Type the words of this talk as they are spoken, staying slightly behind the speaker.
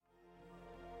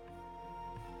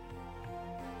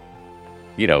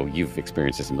you've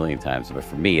experienced this a million times, but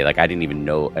for me, like, I didn't even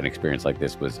know an experience like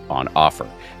this was on offer,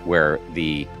 where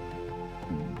the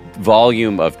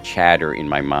volume of chatter in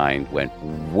my mind went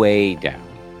way down.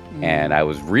 And I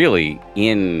was really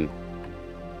in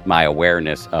my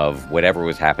awareness of whatever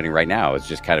was happening right now. I was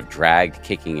just kind of dragged,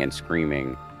 kicking and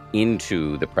screaming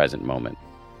into the present moment.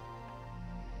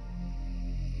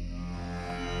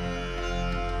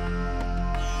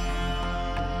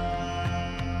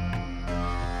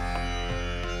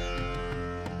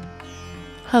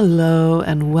 Hello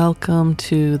and welcome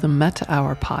to the Metta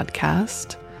Hour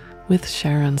podcast with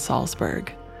Sharon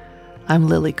Salzberg. I'm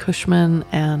Lily Cushman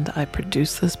and I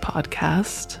produce this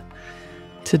podcast.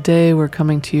 Today we're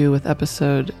coming to you with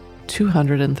episode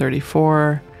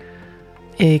 234,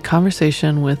 a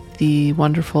conversation with the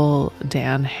wonderful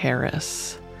Dan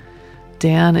Harris.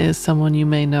 Dan is someone you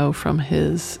may know from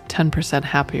his 10%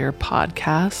 Happier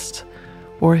podcast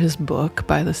or his book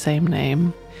by the same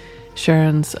name.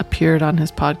 Sharon's appeared on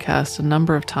his podcast a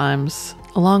number of times,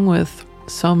 along with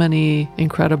so many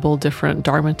incredible different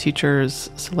Dharma teachers,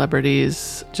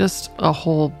 celebrities, just a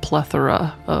whole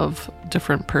plethora of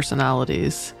different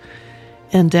personalities.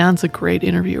 And Dan's a great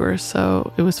interviewer,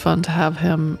 so it was fun to have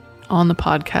him on the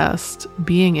podcast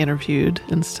being interviewed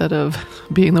instead of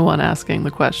being the one asking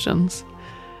the questions.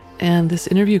 And this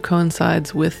interview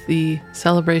coincides with the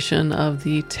celebration of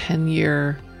the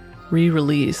 10-year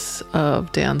re-release of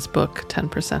Dan's book,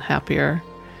 10% Happier,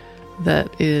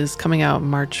 that is coming out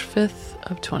March 5th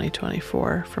of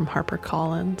 2024 from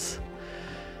HarperCollins.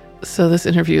 So this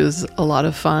interview is a lot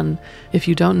of fun. If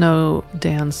you don't know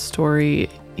Dan's story,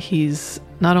 he's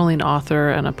not only an author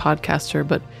and a podcaster,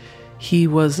 but he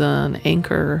was an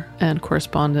anchor and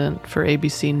correspondent for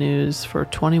ABC News for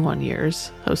 21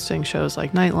 years, hosting shows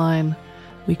like Nightline,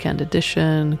 Weekend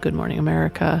Edition, Good Morning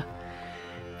America.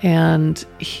 And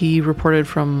he reported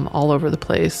from all over the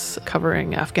place,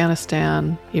 covering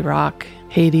Afghanistan, Iraq,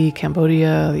 Haiti,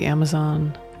 Cambodia, the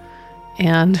Amazon.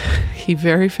 And he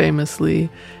very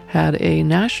famously had a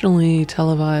nationally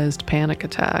televised panic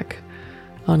attack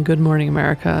on Good Morning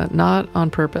America, not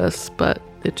on purpose, but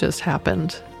it just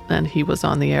happened, and he was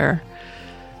on the air.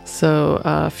 So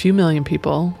a few million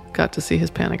people got to see his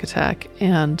panic attack,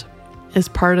 and as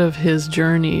part of his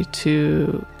journey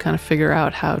to kind of figure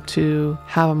out how to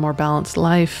have a more balanced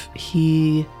life,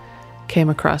 he came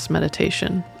across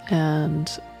meditation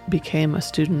and became a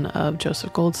student of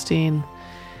Joseph Goldstein.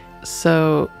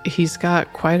 So he's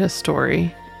got quite a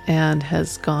story and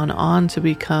has gone on to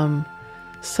become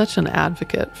such an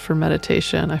advocate for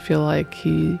meditation. I feel like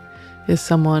he is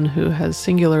someone who has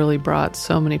singularly brought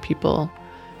so many people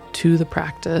to the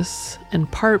practice, in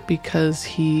part because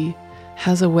he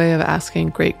has a way of asking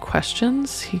great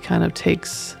questions. He kind of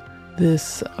takes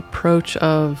this approach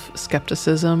of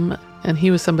skepticism, and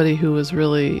he was somebody who was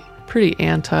really pretty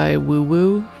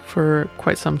anti-woo-woo for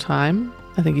quite some time.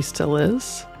 I think he still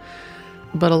is.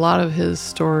 But a lot of his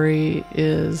story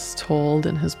is told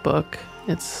in his book.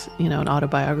 It's, an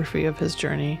autobiography of his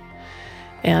journey,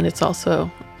 and it's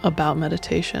also about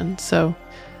meditation. So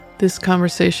this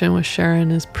conversation with Sharon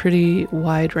is pretty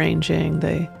wide-ranging.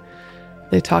 They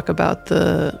talk about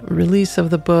the release of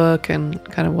the book and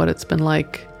kind of what it's been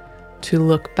like to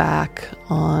look back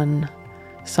on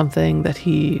something that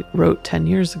he wrote 10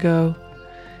 years ago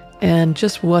and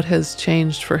just what has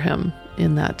changed for him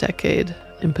in that decade.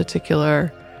 In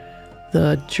particular,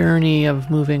 the journey of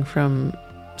moving from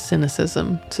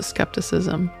cynicism to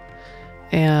skepticism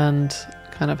and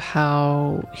kind of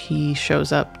how he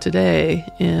shows up today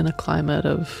in a climate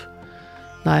of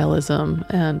nihilism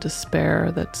and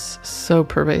despair that's so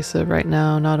pervasive right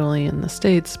now, not only in the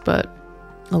States, but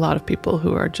a lot of people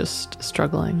who are just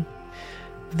struggling.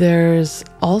 There's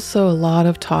also a lot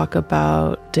of talk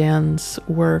about Dan's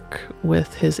work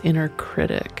with his inner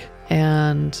critic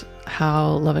and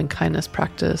how loving kindness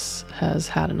practice has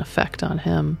had an effect on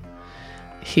him.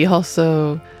 He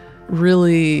also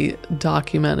really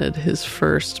documented his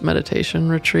first meditation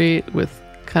retreat with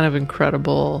kind of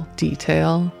incredible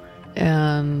detail.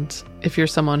 And if you're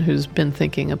someone who's been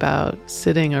thinking about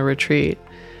sitting a retreat,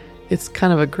 it's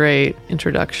kind of a great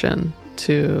introduction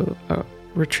to a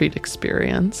retreat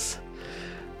experience.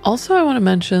 Also, I want to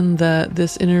mention that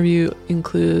this interview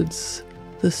includes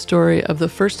the story of the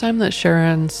first time that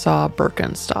Sharon saw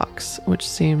Birkenstocks, which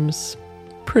seems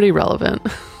pretty relevant.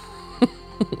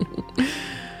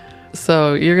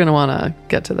 So you're going to want to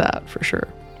get to that for sure.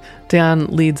 Dan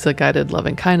leads a guided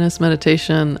loving kindness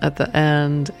meditation at the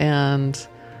end, and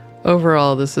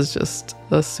overall, this is just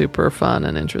a super fun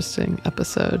and interesting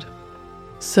episode.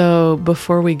 So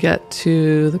before we get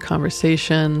to the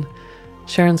conversation,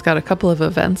 Sharon's got a couple of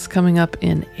events coming up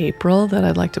in April that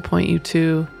I'd like to point you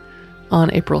to. On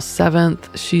April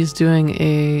 7th, she's doing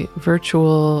a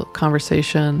virtual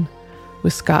conversation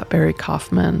with Scott Barry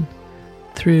Kaufman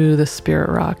through the Spirit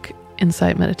Rock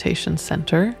Insight Meditation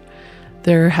Center.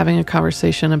 They're having a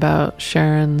conversation about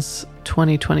Sharon's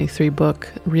 2023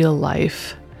 book, Real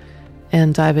Life,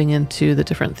 and diving into the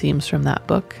different themes from that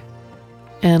book.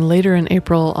 And later in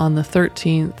April, on the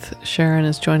 13th, Sharon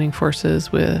is joining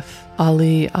forces with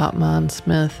Ali Atman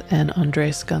Smith and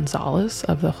Andres Gonzalez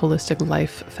of the Holistic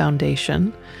Life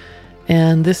Foundation.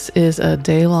 And this is a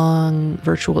day-long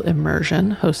virtual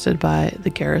immersion hosted by the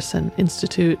Garrison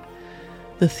Institute,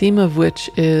 the theme of which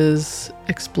is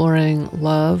exploring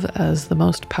love as the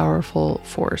most powerful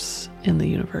force in the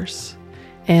universe.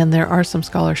 And there are some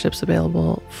scholarships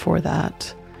available for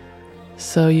that.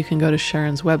 So you can go to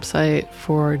Sharon's website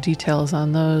for details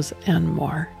on those and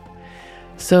more.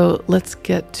 So let's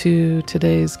get to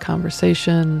today's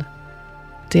conversation.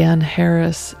 Dan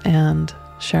Harris and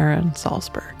Sharon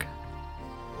Salzberg.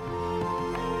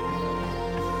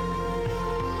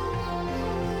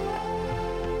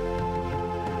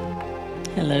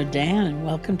 Hello, Dan, and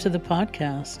welcome to the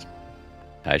podcast.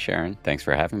 Hi, Sharon. Thanks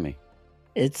for having me.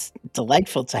 It's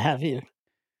delightful to have you.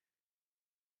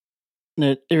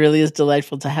 It really is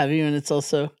delightful to have you, and it's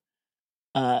also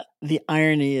the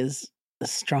irony is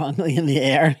strongly in the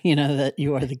air, that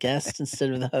you are the guest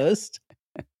instead of the host.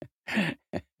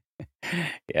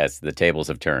 Yes, the tables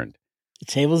have turned. The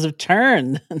tables have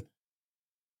turned.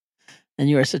 And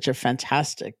you are such a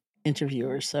fantastic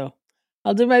interviewer, so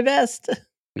I'll do my best.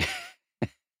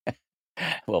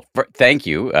 Well, thank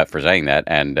you for saying that,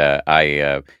 and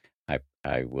I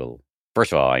will.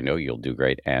 First of all, I know you'll do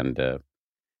great, and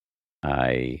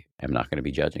I am not going to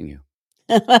be judging you.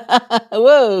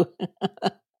 Whoa!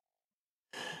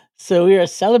 So we are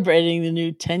celebrating the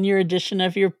new 10-year edition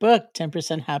of your book,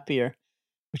 10% Happier,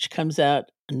 which comes out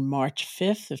on March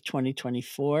 5th of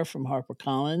 2024 from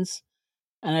HarperCollins.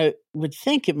 And I would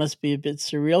think it must be a bit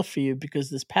surreal for you because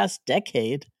this past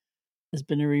decade has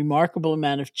been a remarkable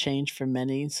amount of change for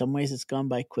many. In some ways, it's gone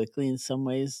by quickly. In some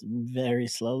ways, very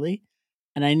slowly.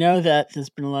 And I know that there's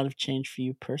been a lot of change for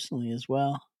you personally as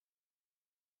well.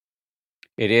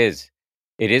 It is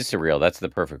surreal. That's the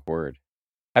perfect word.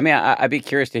 I mean, I'd be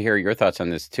curious to hear your thoughts on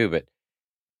this too, but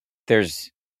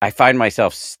I find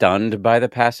myself stunned by the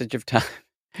passage of time.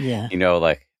 Yeah.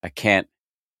 Like I can't,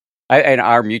 and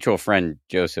our mutual friend,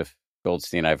 Joseph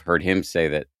Goldstein, I've heard him say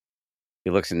that he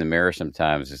looks in the mirror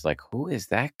sometimes, it's like, who is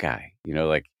that guy?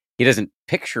 Like he doesn't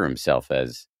picture himself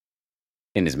as,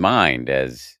 in his mind,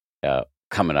 as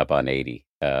coming up on 80.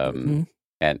 And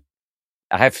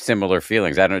I have similar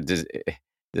feelings. I don't, does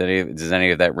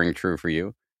any of that ring true for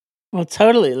you? Well,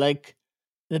 totally. Like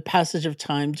the passage of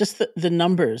time, just the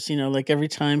numbers, like every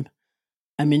time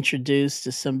I'm introduced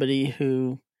to somebody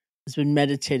who has been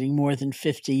meditating more than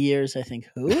 50 years, I think,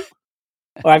 who?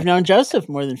 Or I've known Joseph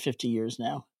more than 50 years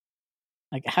now.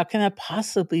 Like, how can that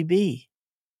possibly be?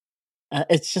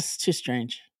 It's just too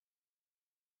strange.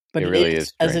 But it really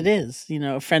is as it is.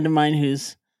 A friend of mine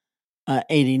who's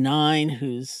 89,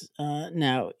 who's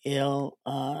now ill.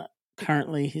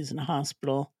 Currently, he's in a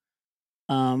hospital.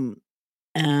 And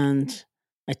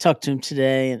I talked to him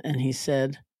today, and he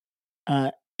said,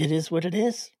 it is what it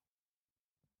is.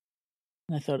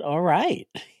 And I thought, all right.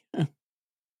 I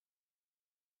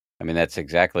mean, that's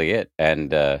exactly it.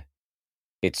 And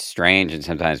it's strange and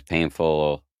sometimes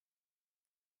painful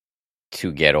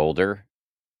to get older.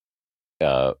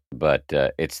 But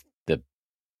it's the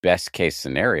best case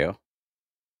scenario.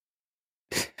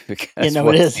 Because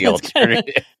it is. The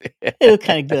alternative? It's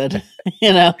kind of good.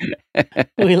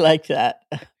 We like that.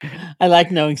 I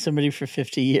like knowing somebody for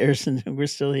 50 years and we're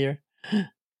still here.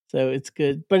 So it's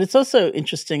good. But it's also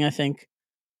interesting, I think,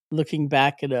 looking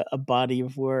back at a body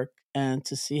of work and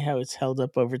to see how it's held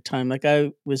up over time. Like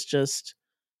I was just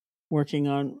working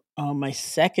on my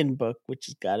second book, which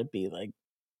has got to be like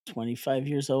 25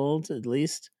 years old at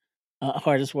least,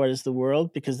 Hard as What is the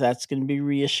World, because that's going to be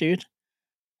reissued.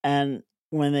 And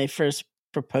when they first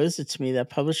proposed it to me, that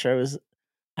publisher,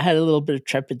 I had a little bit of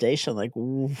trepidation, like,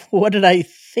 what did I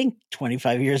think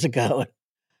 25 years ago?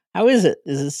 How is it?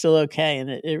 Is it still okay? And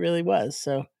it really was.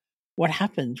 So what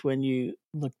happened when you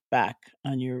look back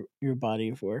on your body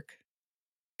of work?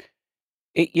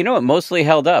 It mostly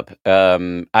held up.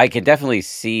 I can definitely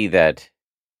see that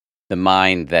the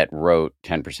mind that wrote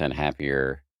 10%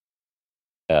 Happier,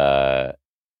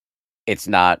 it's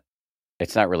not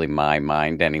really my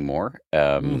mind anymore.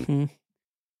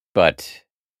 But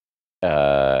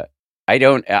I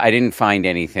didn't find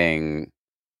anything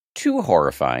too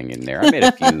horrifying in there. I made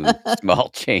a few small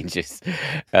changes.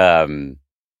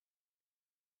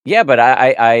 Yeah, but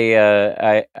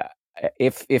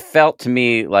it felt to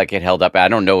me like it held up. I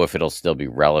don't know if it'll still be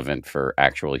relevant for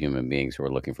actual human beings who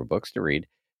are looking for books to read,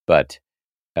 but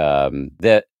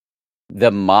the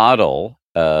model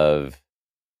of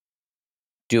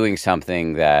doing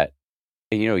something that,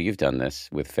 and you've done this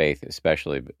with Faith,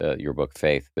 especially your book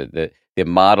Faith, but the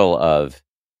model of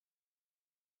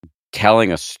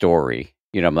telling a story.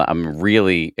 I'm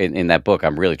really in that book.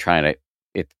 I'm really trying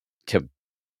to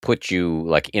put you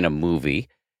like in a movie,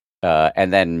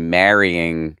 and then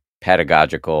marrying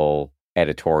pedagogical,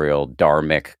 editorial,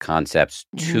 dharmic concepts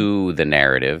Mhm. to the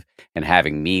narrative, and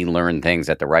having me learn things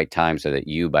at the right time so that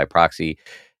you, by proxy,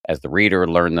 as the reader,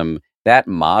 learn them. That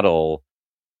model,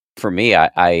 for me,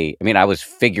 I mean, I was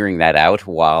figuring that out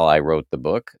while I wrote the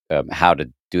book, how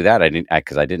to do that.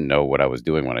 Because I didn't know what I was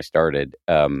doing when I started.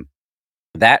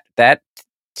 That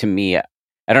to me, I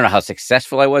don't know how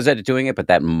successful I was at doing it, but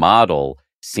that model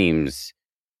seems,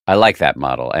 I like that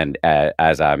model. And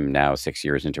as I'm now 6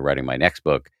 years into writing my next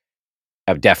book,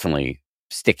 I'm definitely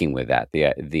sticking with that.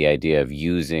 The idea of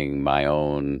using my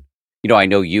own, I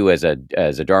know you as a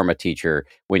Dharma teacher,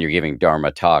 when you're giving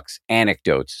Dharma talks,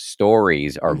 anecdotes,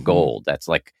 stories are Mhm. gold. That's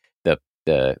like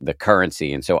the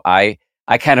currency. And so I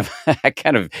kind of I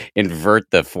kind of invert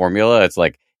the formula. It's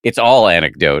like it's all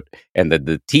anecdote, and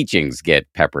the teachings get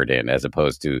peppered in, as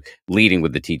opposed to leading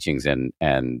with the teachings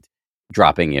and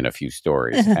dropping in a few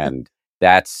stories. And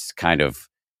that's kind of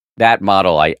that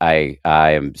model. I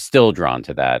am still drawn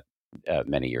to that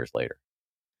many years later.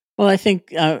 Well, I think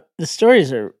the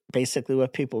stories are basically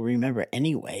what people remember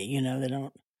anyway. They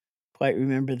don't quite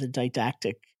remember the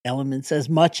didactic elements as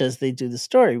much as they do the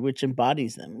story, which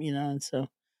embodies them. And so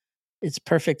it's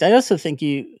perfect. I also think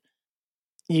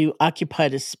you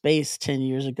occupied a space 10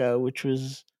 years ago, which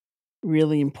was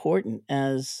really important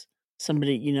as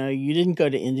somebody. You didn't go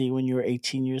to India when you were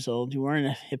 18 years old. You weren't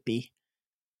a hippie.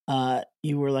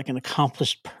 You were like an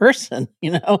accomplished person,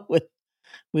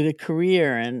 with a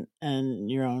career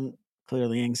and your own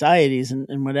clearly anxieties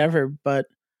and whatever. But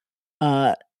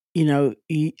uh,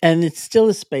 and it's still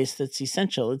a space that's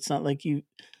essential. It's not like you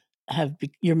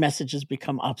your message has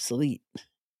become obsolete.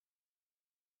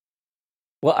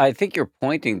 Well, I think you're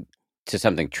pointing to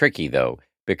something tricky, though,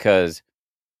 because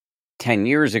 10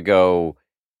 years ago,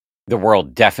 the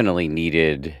world definitely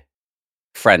needed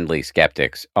friendly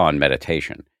skeptics on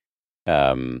meditation.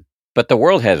 Um, but the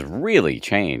world has really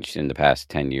changed in the past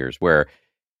 10 years, where,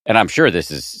 and I'm sure this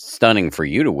is stunning for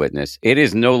you to witness, it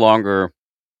is no longer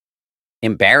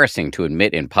embarrassing to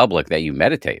admit in public that you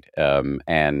meditate.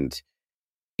 And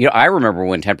I remember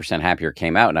when 10% Happier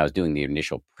came out and I was doing the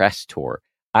initial press tour,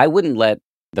 I wouldn't let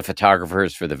the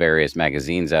photographers for the various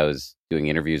magazines I was doing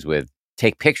interviews with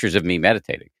take pictures of me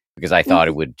meditating, because I thought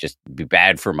it would just be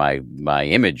bad for my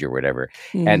image or whatever.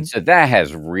 And Mhm. so that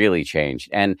has really changed.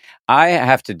 And I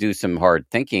have to do some hard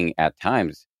thinking at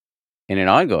times in an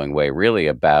ongoing way, really,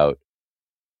 about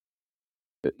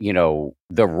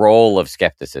the role of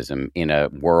skepticism in a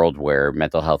world where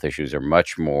mental health issues are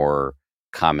much more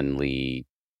commonly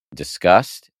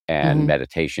discussed, and Mhm.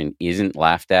 meditation isn't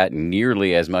laughed at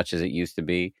nearly as much as it used to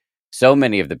be. So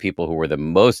many of the people who were the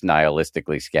most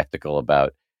nihilistically skeptical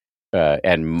about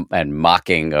and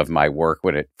mocking of my work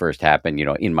when it first happened,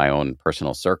 in my own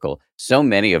personal circle, so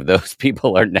many of those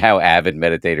people are now avid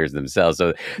meditators themselves.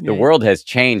 So the Right. world has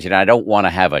changed, and I don't want to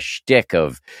have a shtick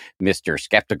of Mr.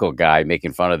 Skeptical guy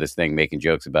making fun of this thing, making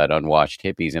jokes about unwashed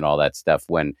hippies and all that stuff,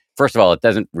 when, first of all, it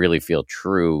doesn't really feel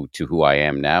true to who I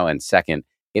am now, and second,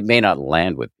 it may not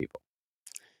land with people.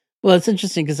 Well, it's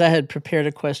interesting because I had prepared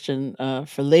a question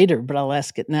for later, but I'll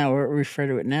ask it now or refer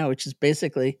to it now, which is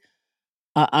basically,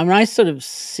 I sort of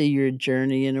see your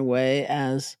journey in a way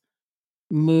as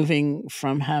moving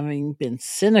from having been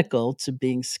cynical to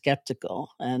being skeptical.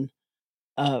 And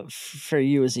for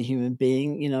you as a human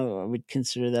being, I would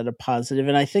consider that a positive.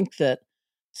 And I think that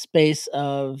space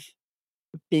of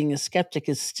being a skeptic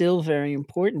is still very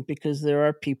important because there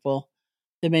are people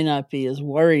that may not be as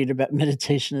worried about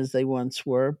meditation as they once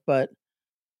were, but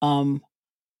um,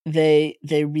 they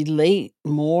relate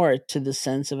more to the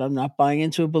sense of I'm not buying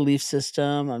into a belief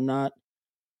system. I'm not,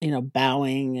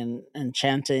 bowing and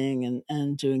chanting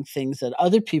and doing things that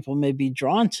other people may be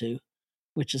drawn to,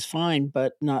 which is fine,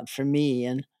 but not for me.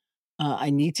 And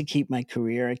I need to keep my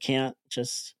career. I can't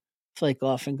just flake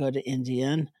off and go to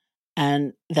India.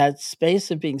 And that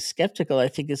space of being skeptical, I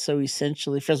think, is so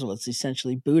essentially, first of all, it's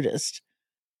essentially Buddhist.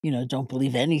 Don't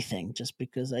believe anything just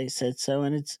because I said so.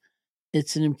 And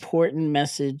it's an important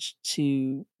message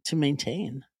to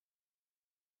maintain.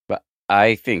 But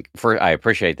I think I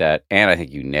appreciate that, and I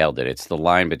think you nailed it. It's the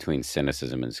line between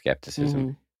cynicism and skepticism,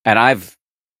 Mhm. and I've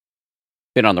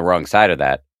been on the wrong side of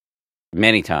that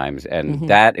many times, and Mhm.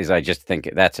 that is, I just think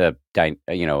that's a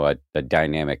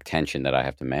dynamic tension that I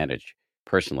have to manage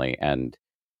personally. And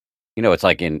it's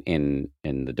like in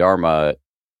the Dharma,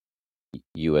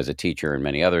 you as a teacher and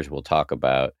many others will talk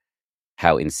about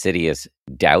how insidious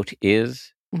doubt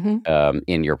is Mhm.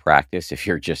 in your practice. If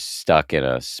you're just stuck in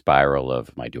a spiral of,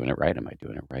 am I doing it right? Am I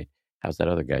doing it right? How's that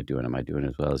other guy doing? Am I doing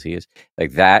as well as he is?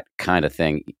 Like that kind of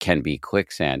thing can be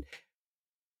quicksand.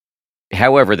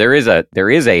 However, there is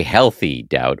a healthy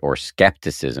doubt or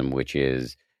skepticism, which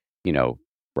is, you know,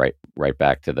 right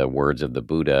back to the words of the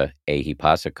Buddha,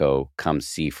 ehipassiko, come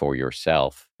see for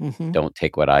yourself. Mhm. Don't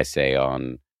take what I say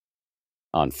on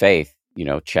faith.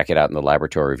 Check it out in the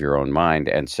laboratory of your own mind.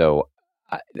 And so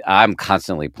I'm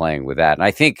constantly playing with that. And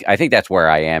I think that's where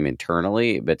I am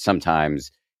internally. But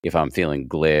sometimes if I'm feeling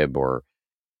glib or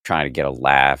trying to get a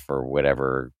laugh or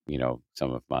whatever,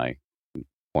 some of my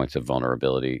points of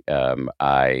vulnerability,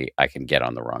 I can get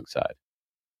on the wrong side.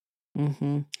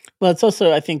 Mhm. Well, it's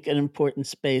also, I think, an important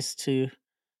space to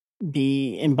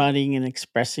be embodying and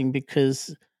expressing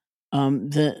because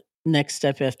the next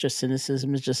step after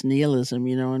cynicism is just nihilism,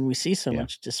 and we see so Yeah.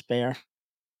 much despair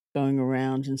going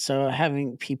around. And so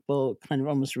having people kind of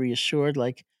almost reassured,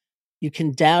 like you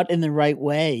can doubt in the right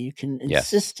way, you can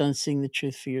Yes. insist on seeing the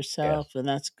truth for Yes. yourself, and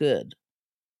that's good.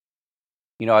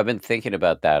 I've been thinking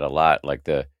about that a lot. Like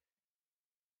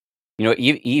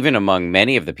even among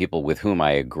many of the people with whom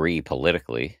I agree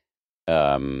politically,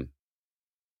 um,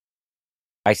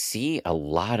 I see a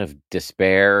lot of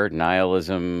despair,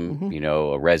 nihilism, Hmm.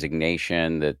 a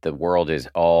resignation that the world is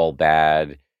all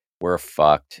bad. We're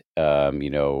fucked. A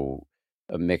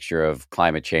mixture of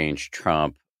climate change,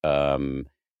 Trump,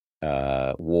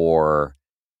 war,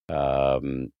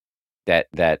 um, that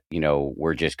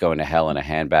we're just going to hell in a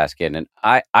handbasket. And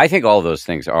I think all those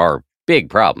things are big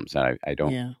problems. And I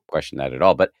don't Yeah. question that at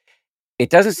all. But it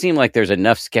doesn't seem like there's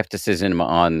enough skepticism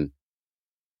on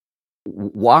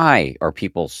why are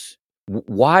people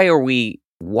why are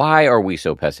we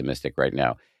so pessimistic right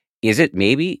now? Is it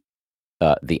maybe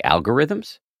the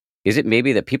algorithms? Is it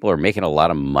maybe that people are making a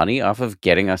lot of money off of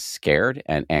getting us scared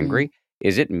and Mm. angry?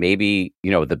 Is it maybe,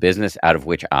 the business out of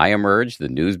which I emerged, the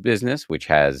news business, which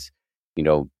has,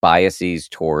 biases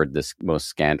toward the most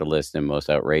scandalous and most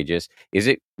outrageous? Is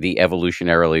it the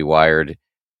evolutionarily wired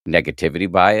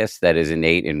negativity bias that is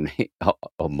innate in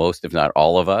most, if not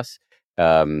all of us?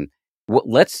 Um,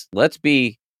 let's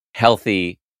be health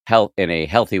in a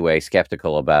healthy way,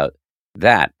 skeptical about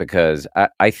that, because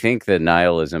I think the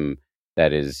nihilism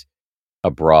that is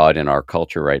abroad in our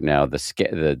culture right now,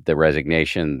 the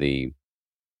resignation, the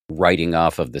writing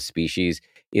off of the species,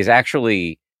 is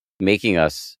actually making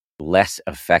us less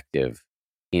effective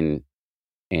in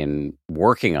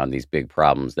working on these big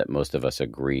problems that most of us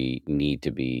agree need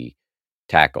to be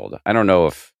tackled. I don't know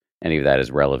if any of that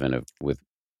is relevant with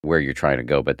where you're trying to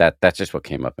go, but that's just what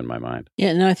came up in my mind.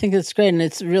 Yeah, no, I think it's great. And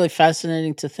it's really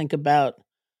fascinating to think about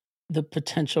the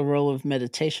potential role of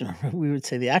meditation, or we would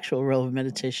say the actual role of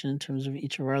meditation in terms of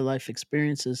each of our life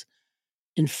experiences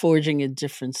in forging a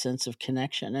different sense of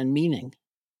connection and meaning,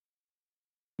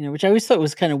 which I always thought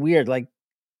was kind of weird. Like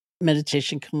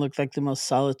meditation can look like the most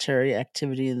solitary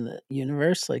activity in the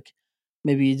universe. Like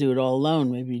maybe you do it all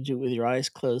alone, maybe you do it with your eyes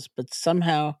closed, but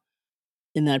somehow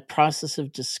in that process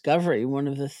of discovery, one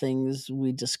of the things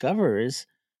we discover is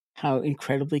how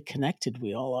incredibly connected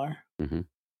we all are. Hmm.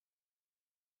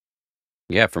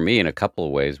 Yeah, for me, in a couple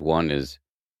of ways. One is,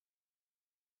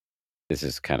 this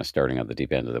is kind of starting at the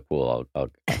deep end of the pool.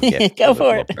 I'll get a Go little bit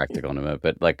for more it. practical in a minute.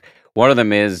 But like one of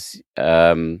them is,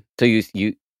 so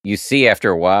you see after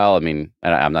a while. I mean,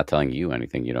 and I'm not telling you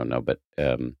anything you don't know, but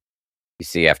you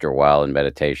see after a while in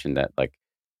meditation that like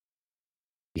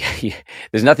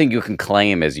there's nothing you can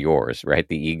claim as yours, right?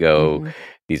 The ego,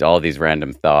 Hmm. all these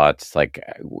random thoughts. Like,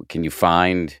 can you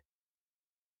find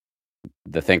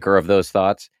the thinker of those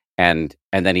thoughts? And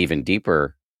then even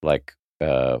deeper, like,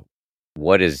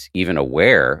 what is even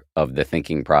aware of the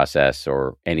thinking process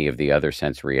or any of the other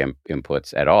sensory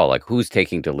inputs at all? Like, who's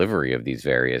taking delivery of these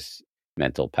various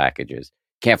mental packages?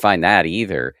 Can't find that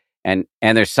either. And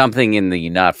there's something in the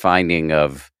not finding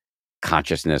of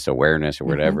consciousness, awareness, or Hmm.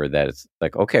 whatever, that it's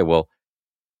like, okay, well,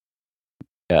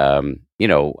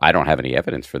 I don't have any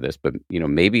evidence for this, but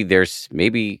maybe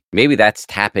that's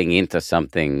tapping into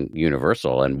something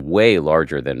universal and way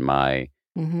larger than my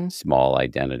Hmm. small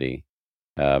identity.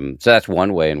 So that's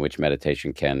one way in which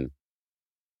meditation can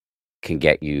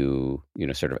get you,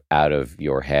 sort of out of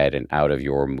your head and out of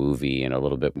your movie and a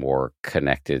little bit more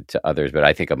connected to others. But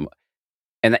I think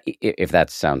And if that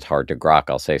sounds hard to grok,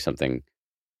 I'll say something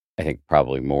I think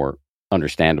probably more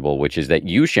understandable, which is that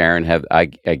you, Sharon, I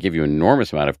give you an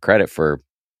enormous amount of credit for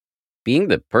being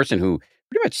the person who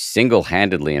pretty much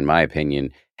single-handedly, in my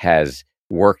opinion, has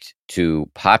worked to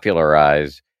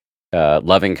popularize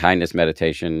loving kindness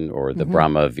meditation or the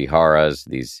Brahma Viharas.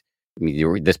 This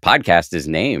podcast is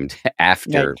named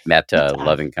after Metta,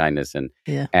 loving kindness, and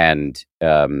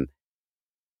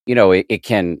it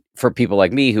can, for people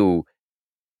like me who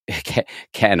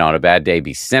can on a bad day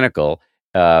be cynical.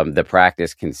 The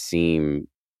practice can seem,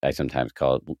 I sometimes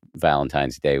call it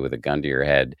Valentine's Day with a gun to your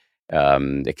head.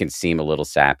 It can seem a little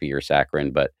sappy or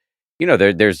saccharine, but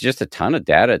there's just a ton of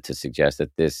data to suggest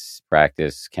that this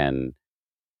practice can,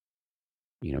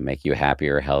 make you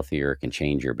happier, healthier. It can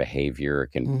change your behavior.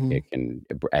 It can,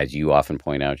 as you often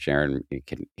point out, Sharon, it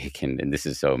can, and this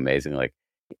is so amazing, like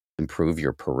improve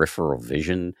your peripheral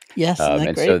vision. Yes,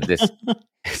 isn't that great?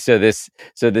 So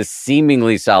this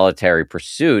seemingly solitary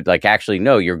pursuit, like actually,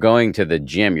 no, you're going to the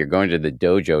gym, you're going to the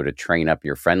dojo to train up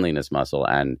your friendliness muscle.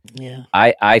 And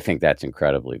I think that's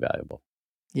incredibly valuable.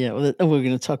 Yeah. Well, we're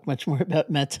going to talk much more about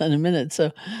Metta in a minute.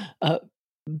 So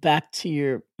back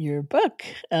to your book.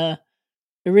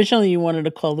 Originally, you wanted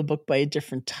to call the book by a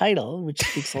different title, which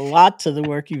speaks a lot to the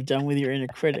work you've done with your inner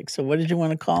critic. So what did you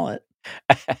want to call it?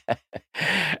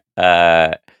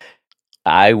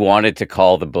 I wanted to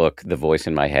call the book "The Voice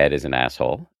in My Head is an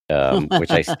Asshole,"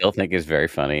 which I still think is very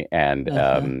funny, and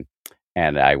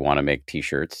I want to make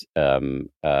T-shirts.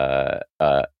 I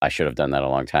should have done that a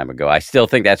long time ago. I still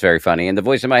think that's very funny, and the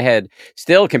voice in my head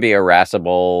still can be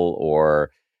irascible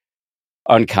or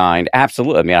unkind.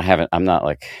 Absolutely. I mean, I'm not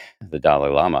like the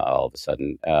Dalai Lama all of a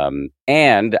sudden.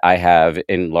 And I have,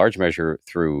 in large measure,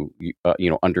 through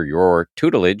under your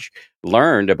tutelage,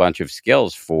 learned a bunch of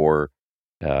skills for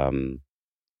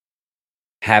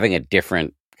having a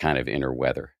different kind of inner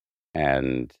weather,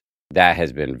 and that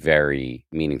has been very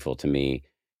meaningful to me.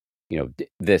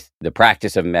 The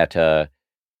practice of metta.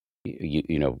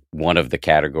 One of the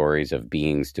categories of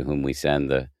beings to whom we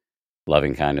send the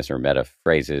loving kindness or metta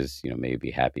phrases, may you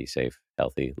be happy, safe,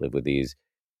 healthy, live with ease.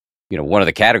 One of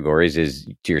the categories is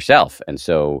to yourself. And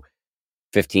so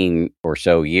 15 or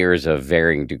so years of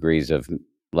varying degrees of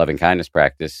loving kindness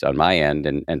practice on my end,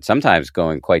 and sometimes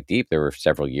going quite deep. There were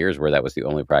several years where that was the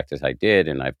only practice I did.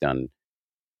 And I've done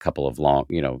a couple of long,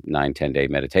 9-10 day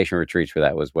meditation retreats where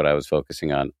that was what I was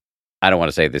focusing on. I don't want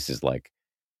to say this is like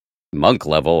monk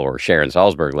level or Sharon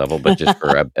Salzberg level, but just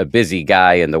for a busy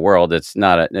guy in the world, it's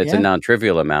a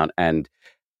non-trivial amount. And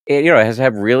it has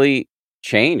really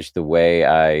changed the way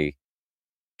I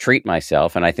treat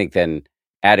myself. And I think then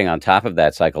adding on top of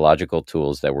that psychological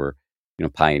tools that were,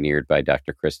 pioneered by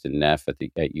Dr. Kristen Neff at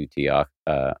UT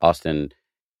Austin,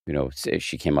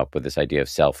 she came up with this idea of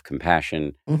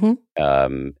self-compassion.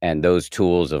 And those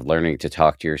tools of learning to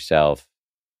talk to yourself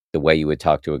the way you would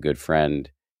talk to a good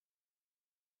friend,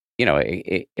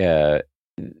 I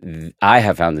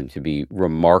have found them to be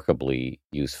remarkably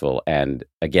useful. And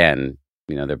again,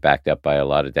 they're backed up by a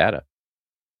lot of data.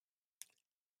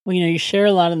 Well, you share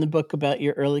a lot in the book about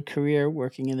your early career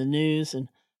working in the news and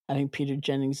having Peter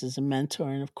Jennings as a mentor.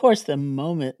 And of course, the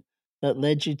moment that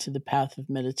led you to the path of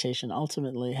meditation,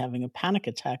 ultimately having a panic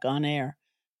attack on air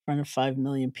in front of 5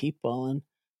 million people. And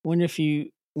I wonder if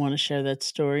you want to share that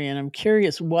story. And I'm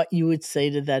curious what you would say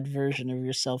to that version of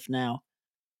yourself now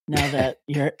that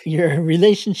your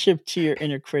relationship to your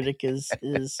inner critic is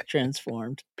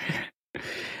transformed.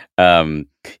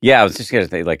 I was just gonna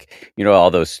say, like,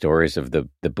 all those stories of the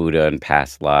Buddha and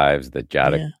past lives, the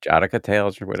Jataka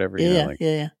tales or whatever.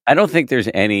 I don't think there's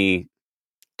any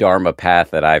Dharma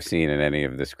path that I've seen in any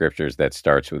of the scriptures that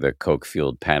starts with a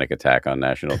coke-fueled panic attack on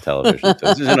national television. So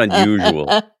this is an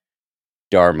unusual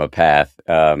Dharma path.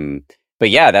 But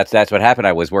yeah, that's what happened.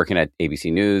 I was working at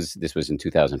ABC News. This was in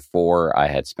 2004. I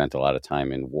had spent a lot of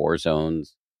time in war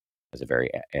zones as a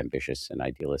very ambitious and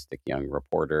idealistic young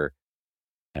reporter.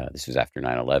 This was after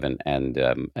 9/11. And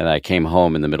I came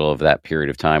home in the middle of that period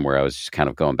of time where I was just kind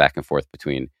of going back and forth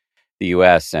between the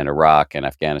U.S. and Iraq and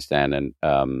Afghanistan.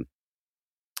 And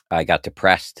I got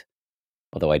depressed,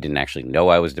 although I didn't actually know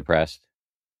I was depressed.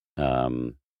 I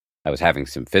was having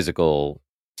some physical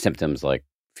symptoms like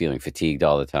feeling fatigued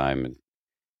all the time.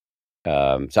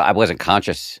 And so I wasn't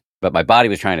conscious, but my body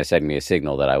was trying to send me a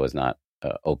signal that I was not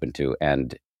open to.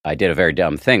 And I did a very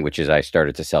dumb thing, which is I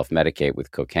started to self-medicate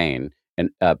with cocaine. And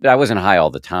but I wasn't high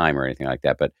all the time or anything like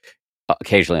that. But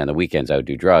occasionally on the weekends, I would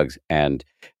do drugs. And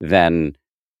then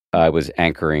I was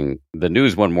anchoring the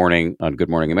news one morning on Good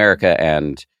Morning America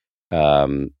and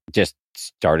just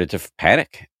started to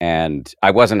panic. And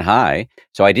I wasn't high,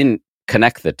 so I didn't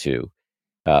connect the two.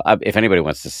 If anybody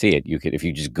wants to see it, you could, if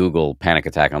you just Google panic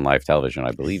attack on live television,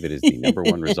 I believe it is the number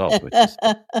one result, which is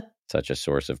such a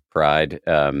source of pride.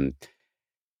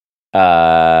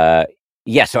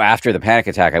 Yeah. So after the panic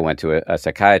attack, I went to a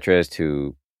psychiatrist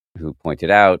who pointed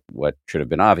out what should have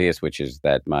been obvious, which is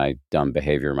that my dumb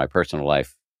behavior in my personal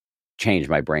life changed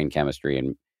my brain chemistry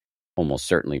and almost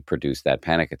certainly produced that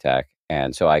panic attack.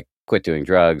 And so I quit doing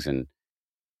drugs and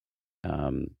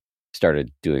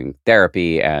started doing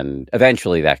therapy. And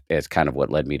eventually that is kind of what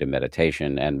led me to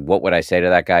meditation. And what would I say to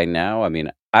that guy now? I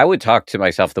mean, I would talk to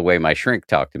myself the way my shrink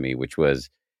talked to me, which was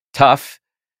tough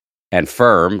and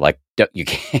firm, like you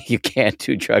can't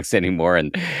do drugs anymore,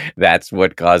 and that's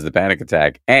what caused the panic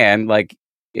attack. And like,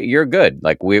 you're good.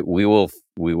 Like we will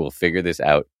figure this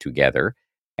out together,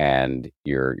 and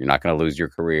you're not going to lose your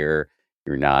career.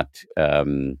 You're not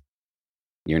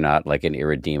like an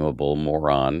irredeemable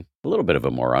moron. A little bit of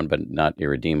a moron, but not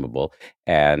irredeemable.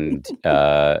 And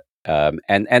and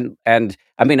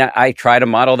I mean, I try to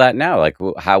model that now. Like,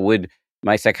 how would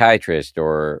my psychiatrist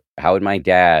or how would my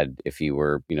dad, if he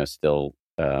were, still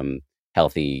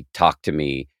healthy, talk to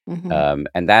me? Mhm.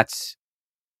 And that's,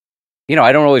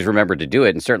 I don't always remember to do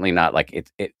it, and certainly not like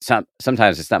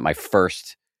sometimes it's not my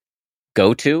first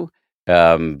go-to.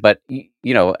 But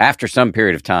after some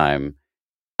period of time,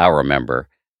 I'll remember,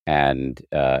 and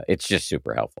it's just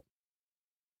super helpful.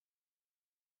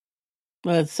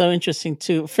 Well, it's so interesting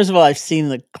too. First of all, I've seen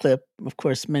the clip, of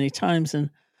course, many times, and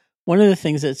one of the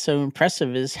things that's so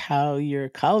impressive is how your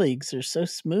colleagues are so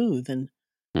smooth and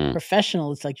Hmm.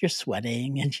 professional. It's like you're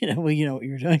sweating, and you know what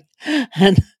you're doing,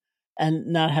 and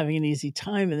not having an easy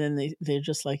time. And then they're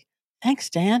just like,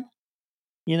 "Thanks, Dan."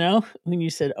 When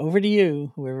you said over to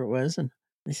you, whoever it was, and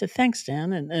they said, "Thanks,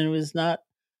 Dan," and it was not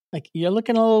like you're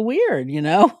looking a little weird,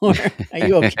 or are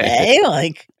you okay?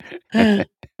 Like,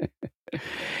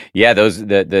 Yeah, those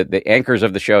the anchors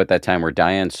of the show at that time were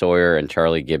Diane Sawyer and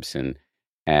Charlie Gibson,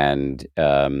 and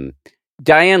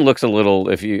Diane looks a little,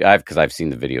 because I've seen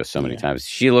the video so many Yeah. times,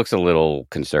 she looks a little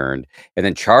concerned, and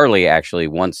then Charlie actually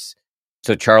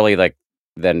Charlie like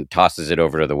then tosses it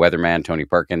over to the weatherman Tony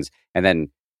Perkins, and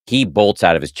then he bolts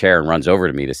out of his chair and runs over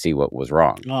to me to see what was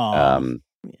wrong. Oh,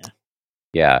 yeah.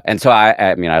 Yeah, and so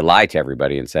I mean, I lied to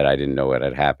everybody and said I didn't know what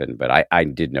had happened, but I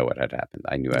did know what had happened.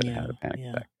 I knew I'd had a panic Yeah.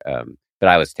 attack, but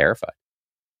I was terrified.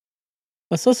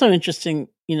 Well, it's also interesting,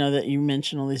 that you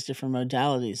mentioned all these different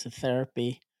modalities of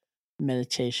therapy,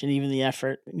 meditation, even the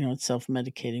effort,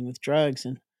 self-medicating with drugs.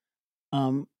 And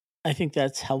I think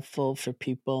that's helpful for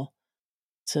people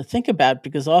to think about,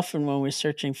 because often when we're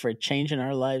searching for a change in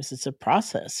our lives, it's a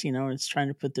process, it's trying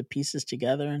to put the pieces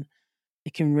together, and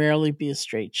it can rarely be a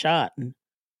straight shot. And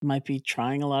might be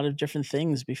trying a lot of different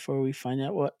things before we find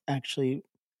out what actually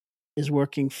is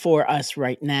working for us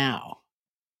right now.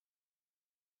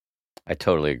 I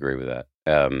totally agree with that.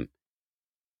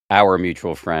 Our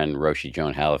mutual friend Roshi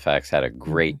Joan Halifax had a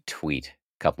great Mhm. tweet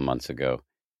a couple months ago,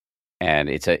 and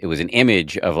it was an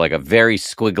image of like a very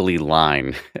squiggly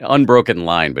line, unbroken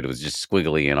line, but it was just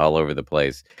squiggly and all over the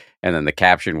place. And then the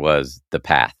caption was "the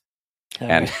path,"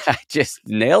 and Correct. it just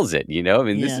nails it. I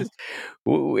mean, this Yeah. is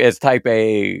as Type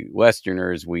A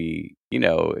Westerners, we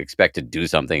expect to do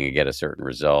something and get a certain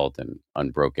result, and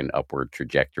unbroken upward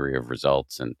trajectory of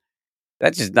results, and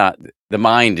that's just not the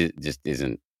mind. Just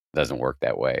doesn't work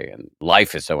that way, and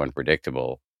life is so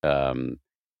unpredictable.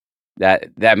 That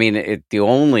I mean, the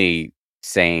only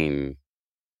sane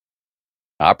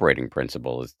operating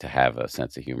principle is to have a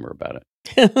sense of humor about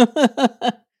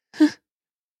it.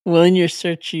 Well, in your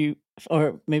search,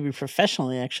 or maybe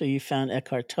professionally, actually, you found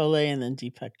Eckhart Tolle and then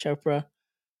Deepak Chopra.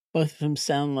 Both of them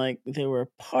sound like they were a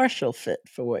partial fit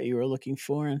for what you were looking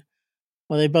for. And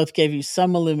well, they both gave you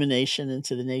some illumination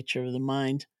into the nature of the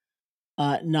mind.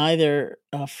 Neither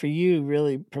for you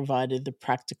really provided the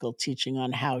practical teaching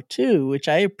on how to, which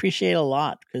I appreciate a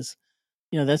lot, because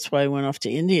that's why I went off to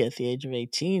India at the age of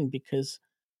 18, because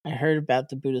I heard about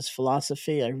the Buddhist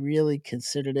philosophy. I really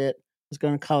considered it. I was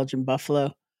going to college in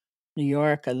Buffalo, New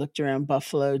York. I looked around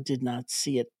Buffalo, did not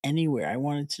see it anywhere. I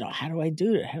wanted to know, how do I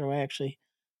do it? How do I actually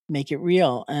make it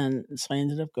real? And so I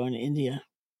ended up going to India.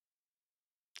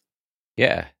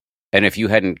 Yeah, and if you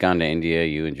hadn't gone to India,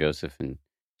 you and Joseph and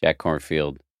Jack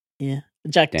Cornfield, Yeah.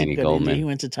 Jack didn't Danny go to India. He Goldman.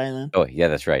 went to Thailand. Oh yeah,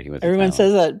 that's right. He went to Everyone Thailand.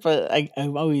 says that, but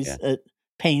I'm always Yeah. at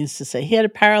pains to say he had a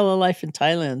parallel life in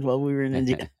Thailand while we were in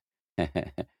India.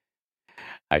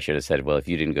 I should have said, well, if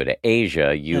you didn't go to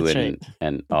Asia, you That's right.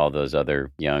 and all those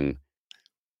other young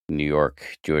New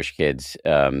York Jewish kids,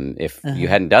 if you Uh-huh.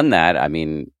 hadn't done that, I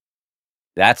mean,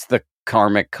 that's the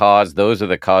karmic cause. Those are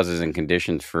the causes and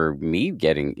conditions for me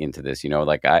getting into this.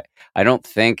 Like I don't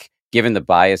think, given the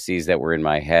biases that were in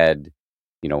my head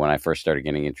when I first started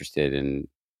getting interested in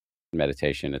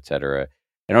meditation, etc.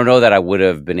 I don't know that I would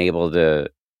have been able to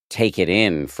take it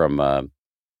in from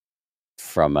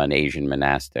an Asian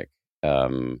monastic.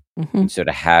 Mhm. And so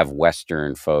to have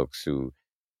Western folks who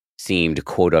seemed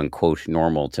quote unquote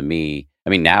normal to me. I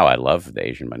mean, now I love the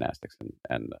Asian monastics,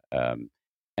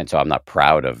 and so I'm not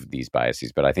proud of these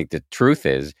biases. But I think the truth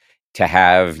is to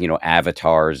have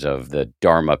avatars of the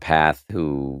Dharma path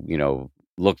who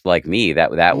looked like me.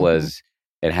 That Mhm. was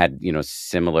it had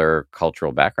similar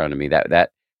cultural background to me.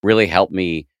 That really helped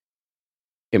me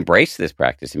embrace this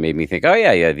practice. It made me think, oh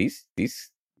yeah,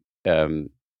 um,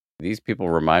 these people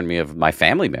remind me of my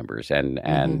family members, Mhm.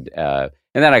 and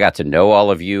then I got to know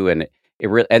all of you, and it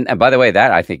really and by the way,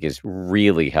 that I think is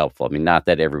really helpful. I mean, not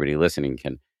that everybody listening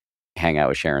can hang out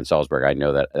with Sharon Salzberg. I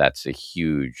know that that's a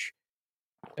huge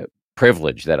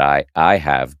privilege that I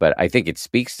have, but I think it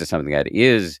speaks to something that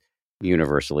is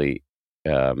universally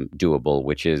doable,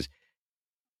 which is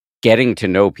getting to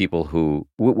know people who,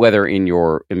 whether in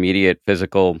your immediate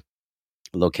physical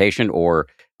location or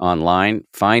online,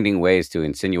 finding ways to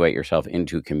insinuate yourself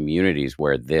into communities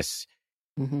where this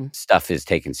Mhm. stuff is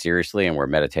taken seriously and where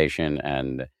meditation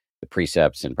and the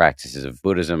precepts and practices of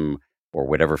Buddhism or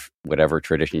whatever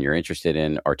tradition you're interested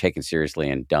in are taken seriously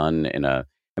and done in a.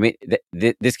 I mean,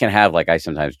 this can have, like I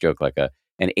sometimes joke, like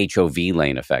an HOV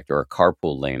lane effect or a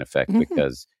carpool lane effect, Mhm.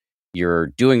 because you're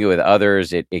doing it with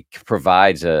others. It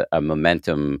provides a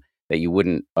momentum that you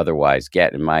wouldn't otherwise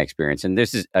get, in my experience. And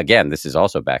this is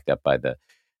also backed up by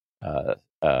uh,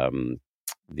 um,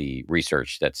 the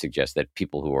research that suggests that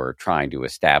people who are trying to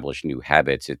establish new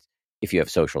habits, if you have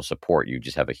social support, you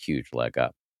just have a huge leg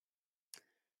up.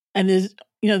 And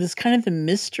there's kind of the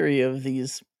mystery of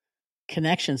these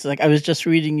connections. Like I was just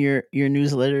reading your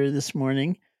newsletter this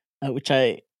morning, which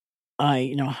I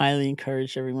highly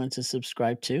encourage everyone to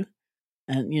subscribe to.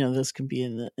 And those can be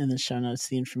in the show notes,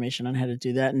 the information on how to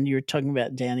do that. And you were talking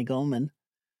about Danny Goleman,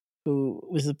 who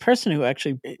was the person who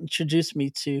actually introduced me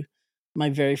to my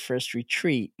very first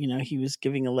retreat. He was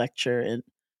giving a lecture at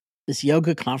this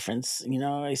yoga conference.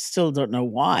 I still don't know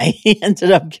why he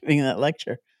ended up giving that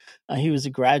lecture. He was a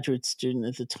graduate student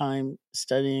at the time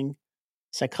studying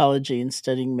psychology and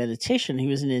studying meditation. He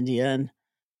was in India, and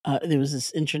there was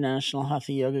this international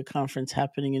hatha yoga conference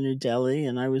happening in New Delhi,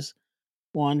 and I was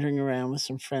wandering around with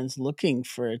some friends looking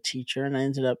for a teacher, and I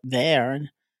ended up there. And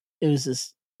it was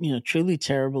this, truly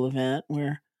terrible event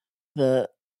where the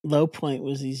low point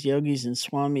was these yogis and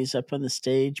swamis up on the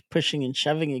stage pushing and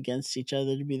shoving against each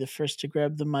other to be the first to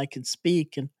grab the mic and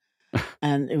speak.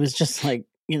 And it was just like,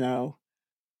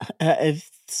 I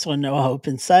saw no hope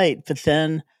in sight. But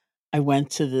then I went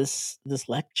to this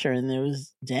lecture, and there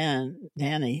was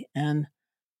Danny, and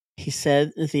he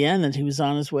said at the end that he was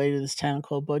on his way to this town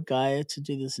called Bodh Gaya to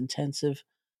do this intensive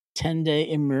 10-day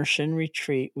immersion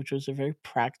retreat, which was a very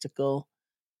practical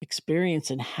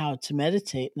experience in how to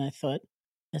meditate. And I thought,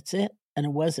 that's it. And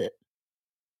it was it.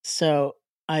 So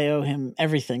I owe him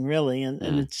everything, really. And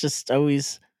Mm. it's just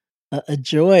always a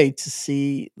joy to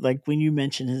see, like when you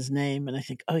mention his name, and I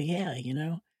think, oh, yeah,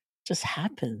 just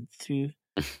happened through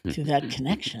that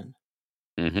connection.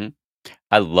 Hmm.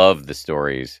 I love the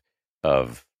stories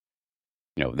of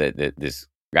this.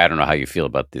 I don't know how you feel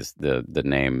about the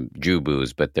name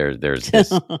Jubus, but there's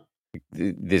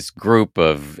this group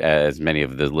of, as many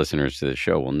of the listeners to the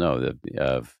show will know,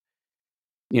 of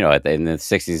in the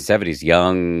 60s and 70s,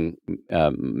 young,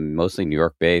 mostly New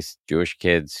York-based Jewish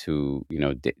kids who,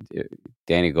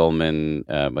 Danny Goleman,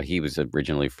 but he was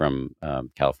originally from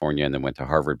California and then went to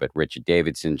Harvard, but Richard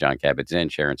Davidson, John Kabat-Zinn,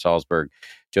 Sharon Salzberg,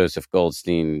 Joseph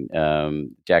Goldstein,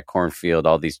 Jack Kornfield,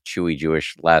 all these chewy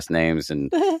Jewish last names,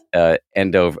 and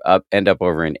end up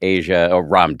over in Asia. Or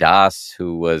Ram Dass,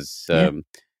 who was Yeah.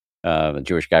 a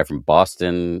Jewish guy from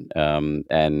Boston,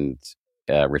 and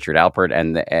Richard Alpert,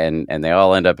 and they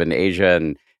all end up in Asia,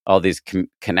 and all these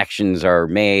connections are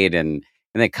made, and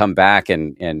they come back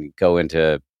and go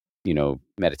into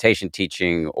meditation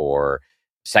teaching or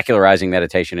secularizing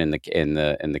meditation in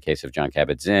the case of John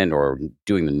Kabat-Zinn, or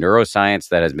doing the neuroscience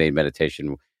that has made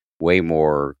meditation way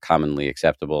more commonly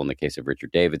acceptable in the case of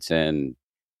Richard Davidson,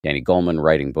 Danny Goleman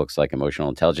writing books like Emotional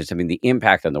Intelligence. I mean, the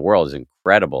impact on the world is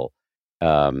incredible.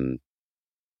 Um,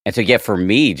 and so, yeah, for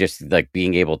me, just like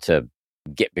being able to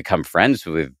become friends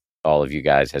with all of you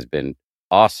guys has been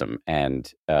awesome.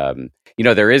 And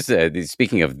there is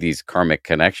speaking of these karmic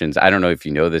connections. I don't know if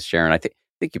you know this, Sharon. I think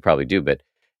you probably do, but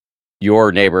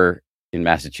your neighbor in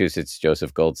Massachusetts,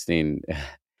 Joseph Goldstein,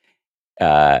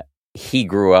 uh, he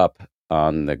grew up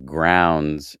on the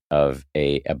grounds of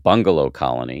a bungalow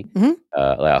colony, Mhm.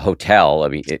 a hotel. I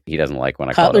mean, he doesn't like when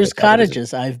I call it a Cutler's hotel, but it's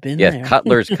Cottages. I've been yes, there.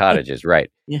 Cutler's Cottages,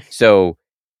 right. Yeah. So,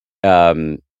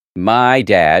 my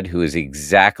dad, who is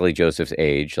exactly Joseph's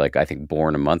age, like I think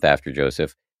born a month after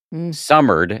Joseph, Mm.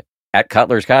 summered at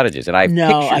Cutler's Cottages, and I have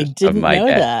No, I pictures of didn't my know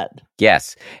dad. that.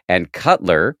 Yes, and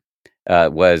Cutler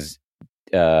was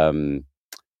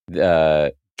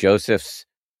Joseph's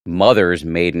mother's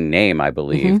maiden name, I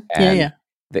believe, Mhm. Yeah, and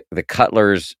yeah. the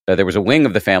Cutlers. There was a wing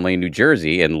of the family in New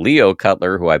Jersey, and Leo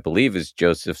Cutler, who I believe is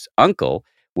Joseph's uncle,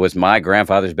 was my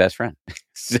grandfather's best friend.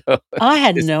 So I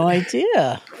had just no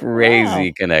idea. crazy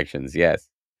Wow. connections. Yes.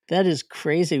 That is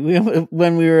crazy.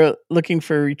 When we were looking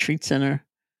for a retreat center,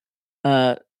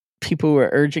 people were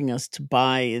urging us to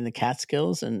buy in the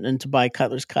Catskills and to buy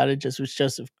Cutler's Cottages, which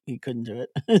Joseph, he couldn't do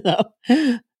it. No.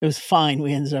 It was fine.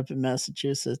 We ended up in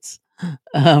Massachusetts.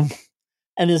 Um,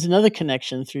 and there's another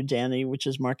connection through Danny, which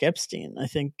is Mark Epstein. I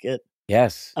think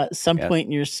Yes. at some Yes. point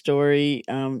in your story,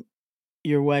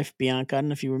 your wife, Bianca, I don't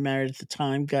know if you were married at the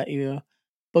time, got you a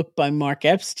book by Mark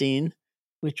Epstein,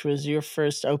 which was your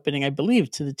first opening, I believe,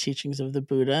 to the teachings of the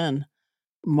Buddha. And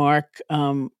Mark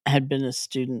had been a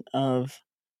student of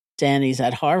Danny's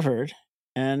at Harvard,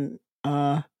 and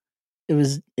it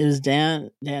was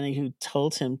Danny who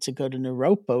told him to go to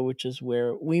Naropa, which is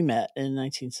where we met in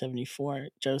 1974.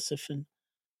 Joseph and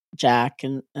Jack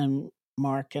and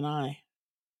Mark and I.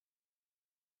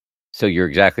 So you're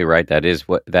exactly right. That is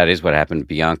what happened.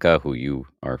 Bianca, who you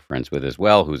are friends with as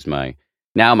well, who's my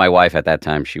wife. At that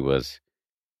time, she was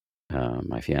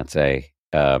my fiance.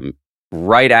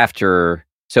 Right after,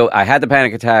 so I had the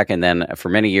panic attack, and then for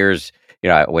many years,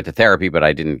 I went to therapy, but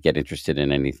I didn't get interested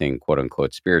in anything "quote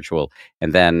unquote" spiritual.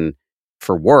 And then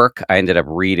for work, I ended up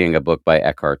reading a book by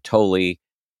Eckhart Tolle,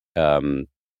 um,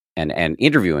 and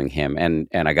interviewing him, and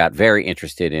I got very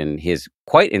interested in his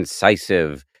quite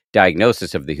incisive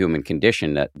diagnosis of the human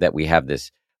condition, that we have this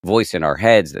voice in our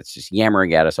heads that's just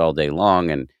yammering at us all day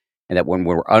long, and that when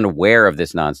we're unaware of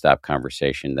this nonstop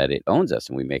conversation, that it owns us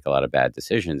and we make a lot of bad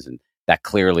decisions. And that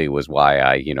clearly was why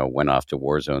I, went off to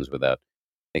war zones without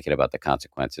thinking about the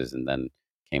consequences, and then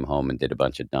came home and did a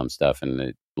bunch of dumb stuff, and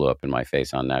it blew up in my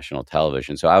face on national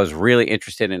television. So I was really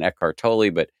interested in Eckhart Tolle,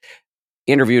 but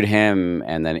interviewed him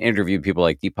and then interviewed people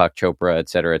like Deepak Chopra, et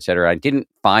cetera, et cetera. I didn't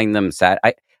find them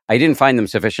I didn't find them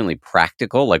sufficiently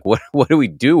practical. Like, what do we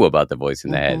do about the voice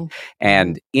in the head? Mhm.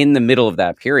 And in the middle of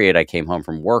that period, I came home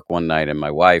from work one night, and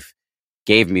my wife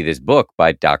gave me this book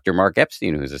by Dr. Mark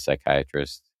Epstein, who's a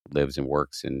psychiatrist, lives and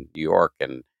works in New York,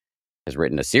 and has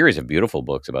written a series of beautiful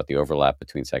books about the overlap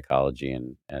between psychology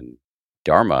and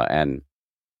Dharma. And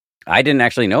I didn't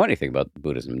actually know anything about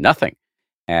Buddhism, nothing.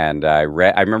 And I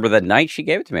remember the night she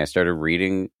gave it to me, I started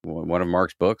reading one of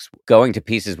Mark's books, Going to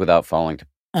Pieces Without Falling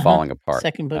Apart.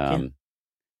 Second book, yeah.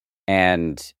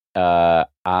 And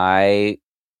I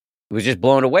was just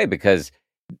blown away, because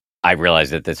I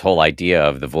realized that this whole idea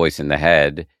of the voice in the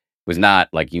head was not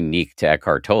like unique to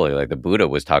Eckhart Tolle. Like, the Buddha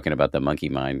was talking about the monkey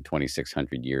mind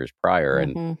 2,600 years prior,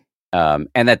 Mhm.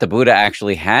 and that the Buddha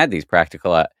actually had these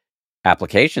practical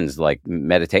applications like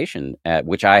meditation,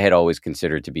 which I had always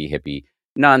considered to be hippie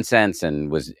nonsense and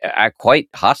was quite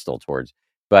hostile towards.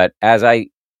 But as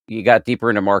you got deeper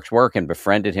into Mark's work and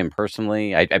befriended him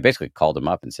personally, I basically called him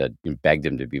up and said, begged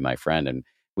him to be my friend. And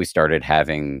we started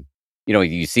having,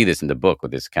 you see this in the book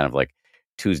with this kind of like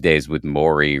Tuesdays with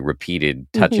Maury, repeated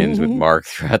touch-ins with Mark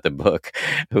throughout the book,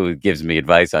 who gives me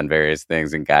advice on various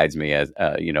things and guides me as,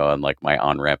 on like my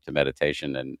on-ramp to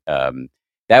meditation. And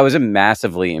that was a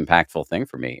massively impactful thing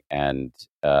for me. And,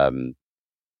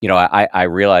 I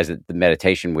realized that the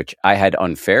meditation, which I had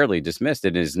unfairly dismissed,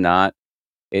 it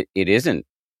isn't,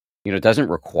 it doesn't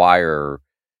require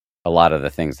a lot of the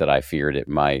things that I feared it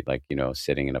might, like,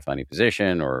 sitting in a funny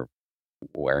position or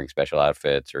wearing special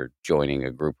outfits or joining a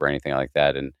group or anything like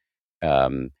that. And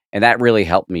that really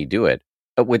helped me do it.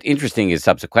 But what's interesting is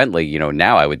subsequently,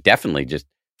 now I would definitely just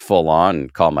full on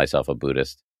call myself a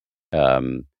Buddhist.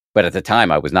 But at the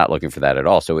time I was not looking for that at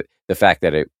all. So the fact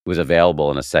that it was available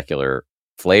in a secular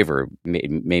flavor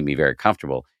made me very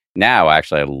comfortable. Now,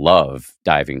 actually, I love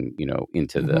diving,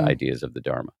 into the ideas of the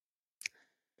Dharma.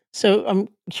 So I'm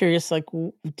curious, like,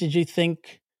 did you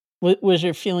think, was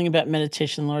your feeling about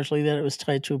meditation largely that it was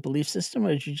tied to a belief system, or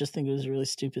did you just think it was a really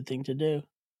stupid thing to do?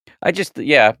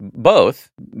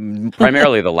 Both.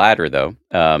 Primarily the latter, though.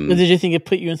 Or did you think it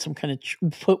put you in some kind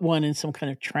of put one in some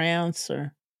kind of trance,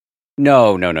 or?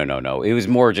 No. It was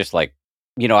more just like,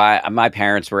 my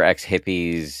parents were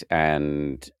ex-hippies,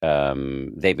 and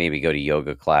they made me go to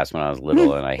yoga class when I was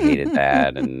little, and I hated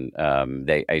that. And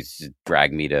they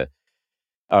dragged me to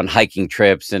on hiking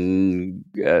trips and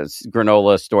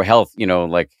granola store health,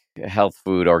 like health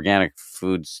food, organic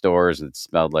food stores that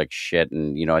smelled like shit.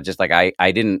 And, just like I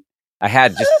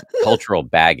had just cultural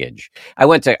baggage. I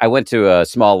went to a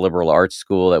small liberal arts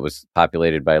school that was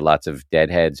populated by lots of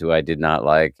deadheads who I did not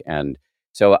like. And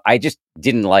so I just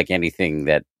didn't like anything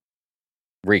that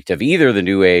reeked of either the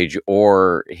new age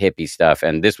or hippie stuff.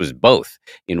 And this was both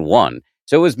in one.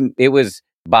 So it was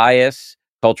bias,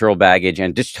 cultural baggage,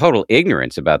 and just total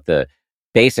ignorance about the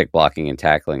basic blocking and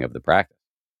tackling of the practice.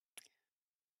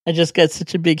 I just got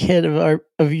such a big hit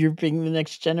of your being the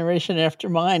next generation after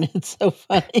mine. It's so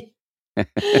funny.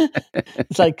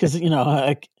 It's like, because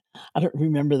I don't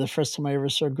remember the first time I ever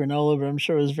saw granola, but I'm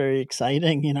sure it was very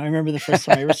exciting. I remember the first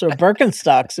time I ever saw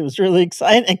Birkenstocks. It was really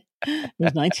exciting. It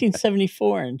was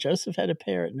 1974, and Joseph had a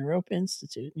pair at Naropa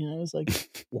Institute. It was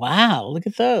like, wow, look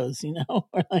at those.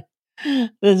 We're like,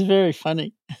 that's very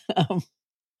funny.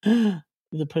 The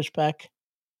pushback.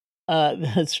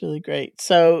 That's really great.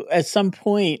 So, at some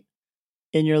point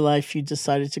in your life, you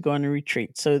decided to go on a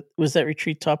retreat. So, was that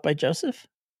retreat taught by Joseph?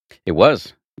 It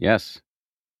was, yes.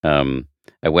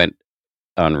 I went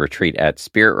on retreat at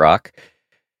Spirit Rock,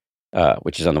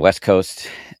 which is on the West Coast.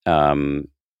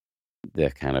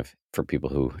 The kind of, for people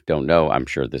who don't know, I'm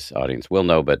sure this audience will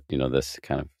know, but this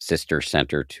kind of sister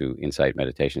center to Insight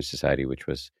Meditation Society, which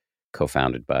was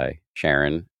co-founded by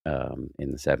Sharon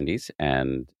in the 70s,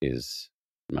 and is,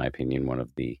 in my opinion, one of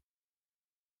the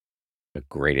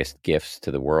greatest gifts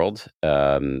to the world.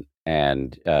 But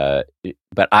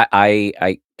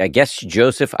I guess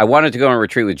Joseph, I wanted to go on a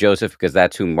retreat with Joseph because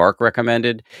that's who Mark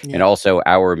recommended. Yeah. And also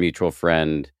our mutual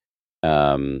friend,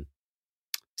 Sam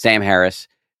Harris,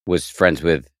 was friends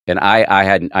with, and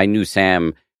I knew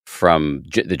Sam from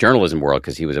the journalism world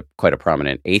because he was quite a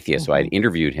prominent atheist. So I'd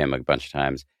interviewed him a bunch of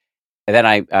times. And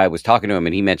then I was talking to him,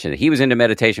 and he mentioned that he was into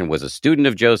meditation, was a student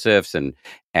of Joseph's.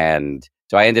 And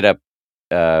so I ended up,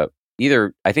 I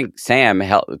think Sam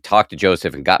talked to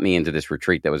Joseph and got me into this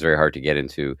retreat that was very hard to get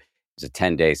into. It was a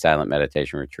 10-day silent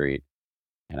meditation retreat,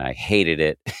 and I hated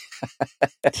it.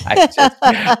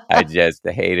 I just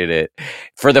hated it.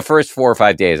 For the first 4 or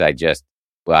 5 days, I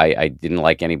didn't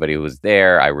like anybody who was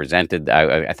there. I resented.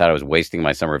 I thought I was wasting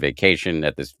my summer vacation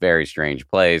at this very strange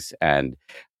place. And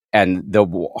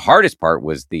the hardest part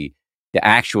was the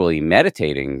actually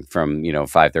meditating from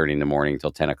 5:30 in the morning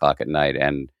till 10 o'clock at night.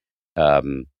 And I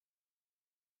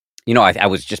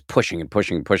was just pushing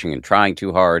and trying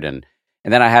too hard. And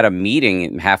then I had a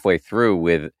meeting halfway through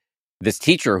with this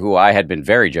teacher who I had been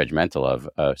very judgmental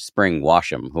of, Spring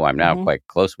Washam, who I'm now quite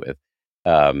close with.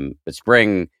 But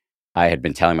Spring, I had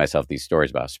been telling myself these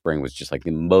stories about. Spring was just like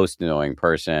the most annoying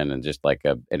person, and just like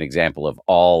an example of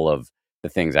all of the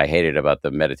things I hated about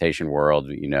the meditation world,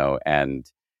 and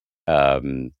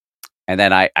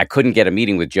then I couldn't get a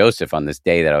meeting with Joseph on this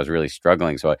day that I was really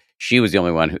struggling. So she was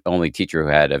the only teacher who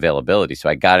had availability. So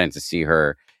I got in to see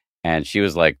her, and she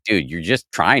was like, "Dude, you're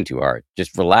just trying too hard.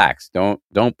 Just relax. Don't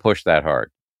push that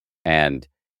hard." And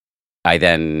I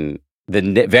then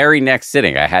very next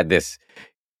sitting, I had this.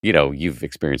 You've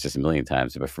experienced this a million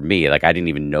times, but for me, like, I didn't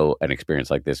even know an experience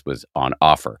like this was on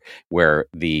offer, where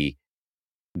the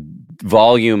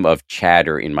volume of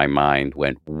chatter in my mind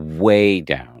went way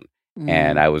down.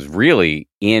 And I was really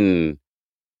in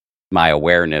my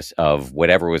awareness of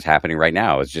whatever was happening right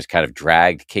now. I was just kind of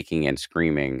dragged, kicking and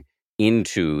screaming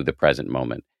into the present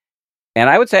moment. And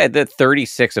I would say that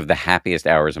 36 of the happiest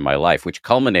hours of my life, which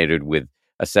culminated with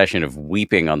a session of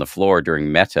weeping on the floor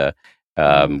during Metta,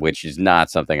 which is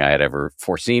not something I had ever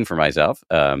foreseen for myself,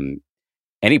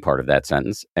 any part of that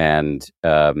sentence. And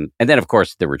then, of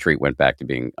course, the retreat went back to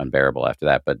being unbearable after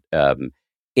that. But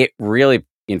it really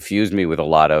infused me with a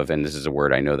lot of, and this is a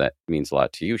word I know that means a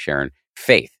lot to you, Sharon,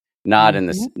 faith. Not in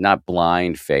this, not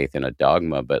blind faith in a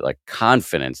dogma, but like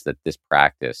confidence that this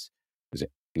practice was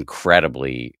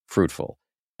incredibly fruitful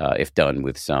if done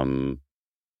with some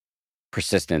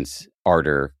persistence,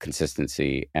 ardor,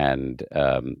 consistency, and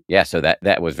so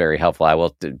that was very helpful. I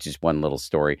will just one little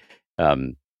story. A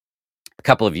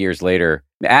couple of years later,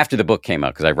 after the book came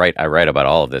out, because I write about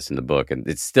all of this in the book, and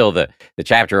it's still the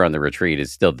chapter on the retreat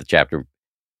is still the chapter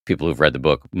people who've read the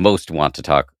book most want to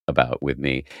talk about with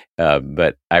me.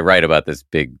 But I write about this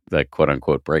big, like, quote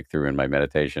unquote breakthrough in my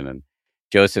meditation. And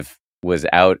Joseph was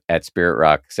out at Spirit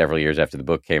Rock several years after the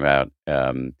book came out,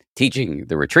 teaching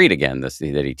the retreat again,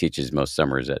 that he teaches most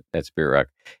summers at Spirit Rock.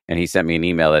 And he sent me an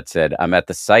email that said, "I'm at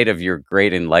the site of your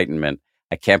great enlightenment.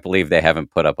 I can't believe they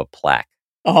haven't put up a plaque."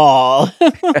 Oh,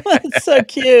 that's so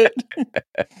cute.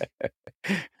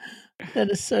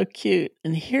 That is so cute.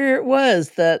 And here it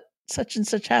was that such and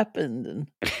such happened, and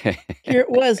here it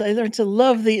was. I learned to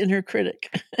love the inner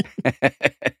critic.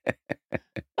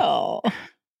 Oh,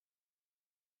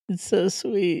 it's so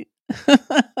sweet.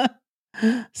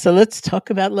 So let's talk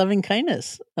about loving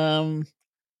kindness,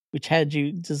 which had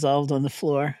you dissolved on the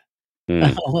floor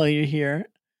Mm. while you're here.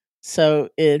 So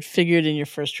it figured in your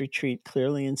first retreat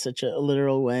clearly in such a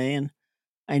literal way, and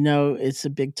I know it's a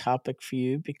big topic for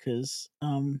you because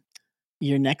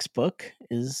your next book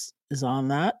is on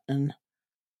that. And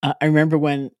I remember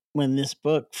when this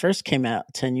book first came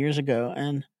out 10 years ago,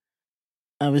 and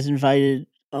I was invited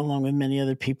along with many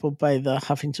other people by the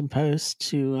Huffington Post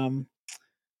to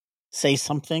say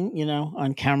something,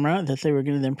 on camera that they were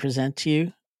going to then present to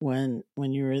you when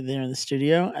you were there in the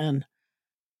studio. And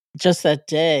just that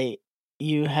day,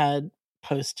 you had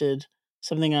posted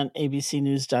something on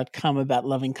abcnews.com about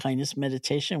loving kindness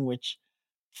meditation, which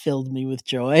filled me with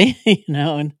joy,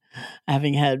 and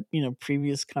having had,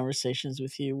 previous conversations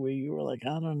with you where you were like,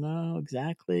 I don't know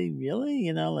exactly,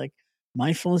 really, like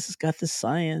mindfulness has got the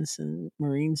science and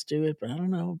Marines do it, but I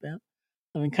don't know about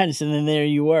loving kindness. And then there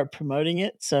you are promoting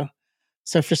it. So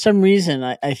for some reason,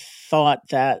 I thought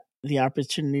that the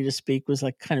opportunity to speak was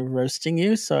like kind of roasting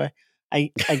you. So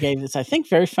I gave this, I think,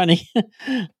 very funny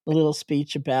little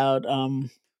speech about, how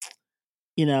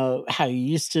you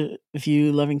used to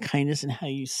view loving kindness and how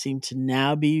you seem to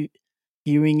now be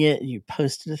viewing it. And you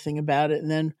posted a thing about it. And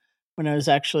then when I was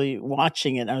actually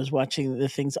watching it, I was watching the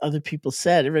things other people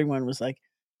said. Everyone was like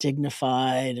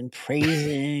dignified and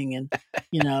praising and,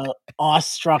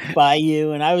 awestruck by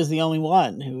you. And I was the only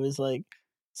one who was like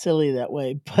silly that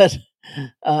way. But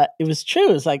it was true.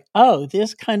 It was like, oh,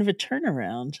 there's kind of a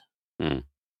turnaround. Mm.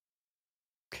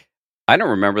 I don't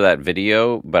remember that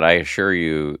video, but I assure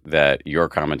you that your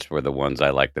comments were the ones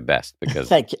I liked the best because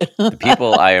Thank you. the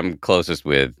people I am closest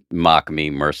with mock me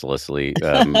mercilessly.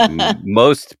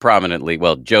 Most prominently,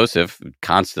 well, Joseph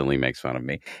constantly makes fun of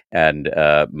me, and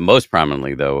most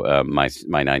prominently, though, my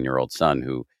 9-year-old son,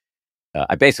 who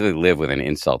I basically live with an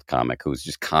insult comic who's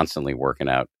just constantly working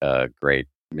out great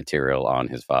material on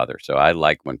his father. So I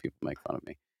like when people make fun of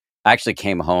me. I actually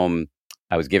came home.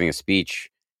 I was giving a speech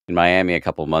in Miami a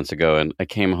couple of months ago, and I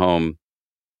came home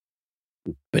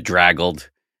bedraggled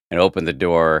and opened the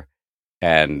door,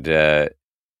 and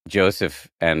Joseph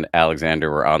and Alexander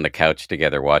were on the couch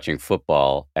together watching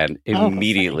football, and Oh, funny.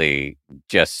 immediately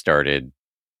just started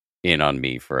in on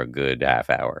me for a good half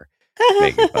hour,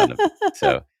 making fun of me.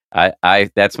 So I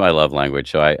that's my love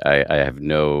language. So I have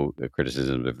no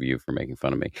criticism of you for making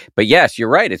fun of me. But yes, you're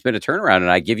right. It's been a turnaround,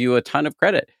 and I give you a ton of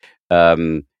credit.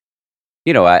 I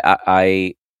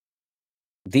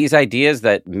these ideas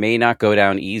that may not go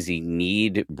down easy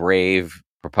need brave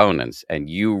proponents, and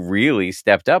you really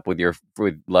stepped up with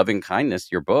loving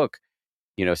kindness, your book,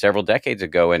 several decades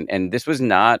ago, and this was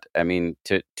not, I mean,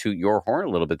 to your horn a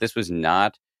little bit, this was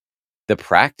not the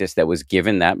practice that was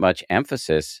given that much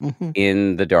emphasis Mhm.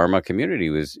 in the Dharma community.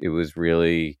 It was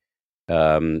really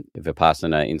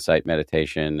Vipassana, insight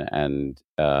meditation, and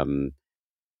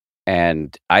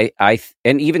and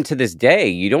even to this day,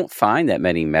 you don't find that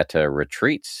many Metta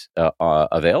retreats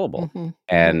available, Mhm. Mhm.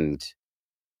 and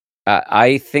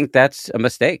I think that's a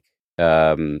mistake.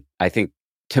 I think,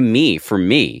 for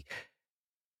me,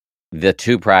 the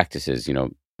two practices,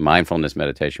 mindfulness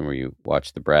meditation, where you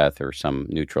watch the breath or some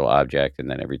neutral object, and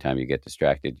then every time you get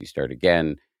distracted, you start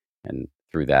again, and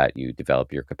through that, you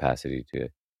develop your capacity to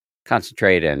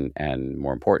concentrate and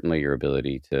more importantly, your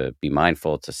ability to be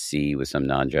mindful, to see with some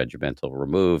non-judgmental,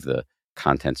 remove the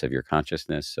contents of your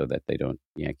consciousness so that they don't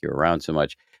yank you around so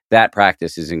much. That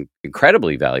practice is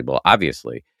incredibly valuable,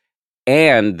 obviously.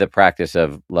 And the practice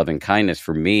of loving kindness,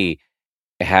 for me,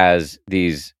 has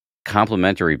these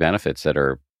complementary benefits that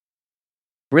are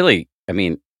really, I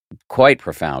mean, quite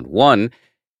profound. One,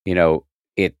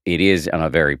 it is on a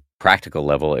very practical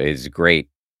level is great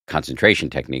concentration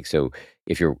technique. So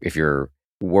if you're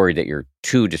worried that you're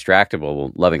too distractible,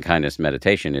 well, loving kindness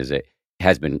meditation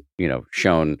has been,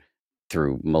 shown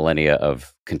through millennia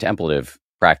of contemplative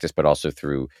practice, but also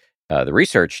through the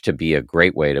research to be a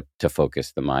great way to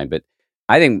focus the mind. But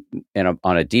I think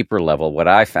on a deeper level, what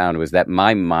I found was that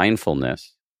my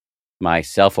mindfulness, my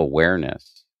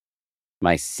self-awareness,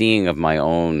 my seeing of my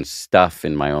own stuff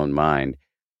in my own mind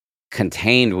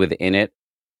contained within it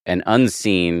an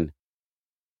unseen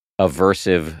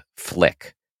aversive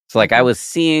flick. It's like I Mhm. was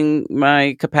seeing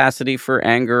my capacity for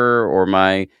anger or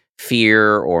my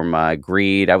fear or my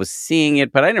greed. I was seeing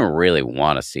it, but I didn't really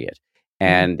want to see it. Mhm.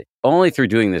 And only through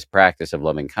doing this practice of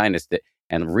loving kindness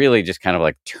and really just kind of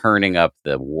like turning up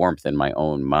the warmth in my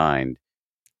own mind,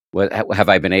 have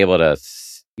I been able to,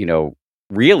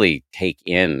 really take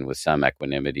in with some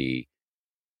equanimity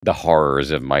the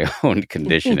horrors of my own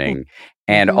conditioning,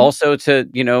 and Mhm. also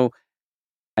to,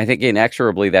 I think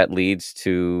inexorably that leads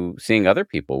to seeing other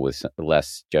people with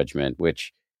less judgment,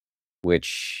 which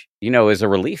is a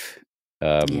relief.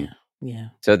 Um, Yeah. Yeah.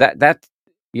 so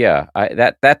yeah,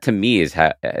 that to me is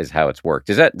how it's worked.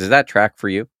 Does that track for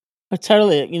you?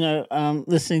 Totally.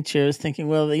 Listening to you, I was thinking,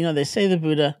 well, they say the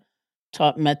Buddha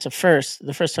taught metta first.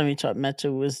 The first time he taught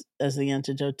metta was as the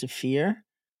antidote to fear.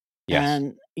 Yes.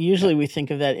 And Yeah. usually we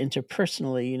think of that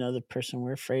interpersonally, the person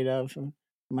we're afraid of who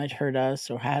might hurt us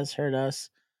or has hurt us.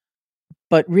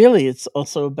 But really, it's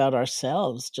also about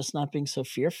ourselves, just not being so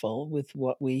fearful with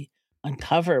what we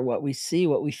uncover, what we see,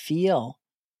 what we feel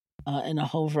in a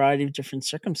whole variety of different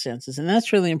circumstances. And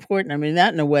that's really important. I mean,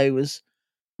 that in a way was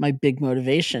my big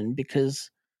motivation because,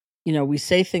 we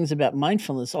say things about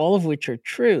mindfulness, all of which are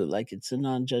true, like it's a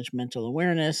non judgmental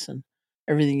awareness and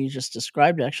everything you just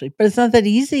described, actually. But it's not that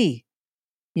easy,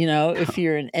 if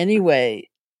you're in any way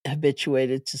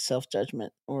habituated to self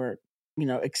judgment or,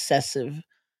 excessive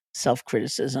self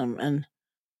criticism. And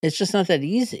it's just not that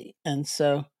easy. And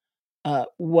so,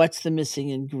 what's the missing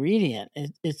ingredient?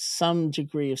 It's some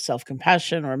degree of self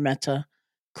compassion or metta,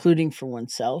 including for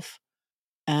oneself,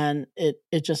 and it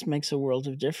just makes a world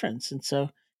of difference. And so,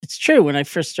 it's true. When I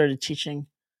first started teaching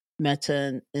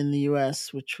metta in the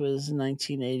U.S., which was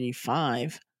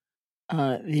 1985,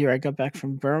 the year I got back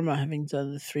from Burma, having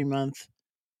done the 3 month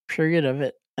period of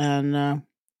it, and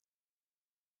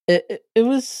it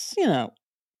was,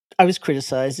 I was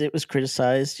criticized. It was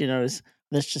criticized,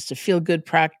 that's just a feel good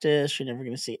practice. You're never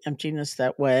going to see emptiness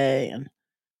that way. And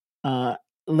uh,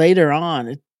 later on,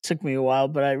 it took me a while,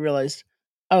 but I realized,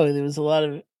 oh, there was a lot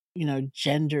of,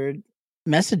 gendered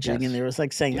messaging. And Yes. there was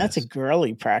like saying that's a Yes.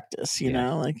 girly practice,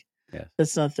 Yes. like Yes.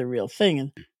 that's not the real thing.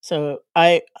 And so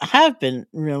I have been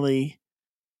really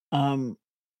um,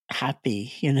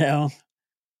 happy,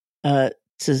 uh,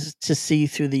 to see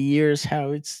through the years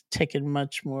how it's taken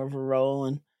much more of a role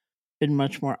and been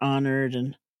much more honored.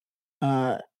 And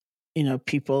uh,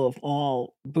 people of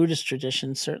all Buddhist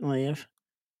traditions certainly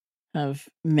have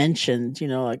mentioned,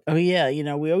 like, oh yeah,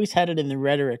 we always had it in the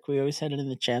rhetoric, we always had it in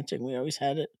the chanting, we always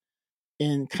had it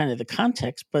in kind of the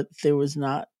context, but there was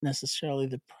not necessarily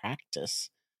the practice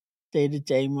day to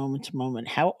day, moment to moment.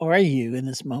 How are you in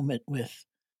this moment with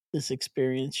this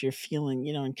experience you're feeling,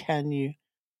 and can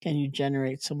you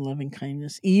generate some loving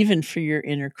kindness even for your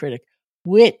inner critic,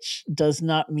 which does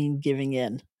not mean giving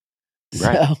in.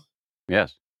 Right. So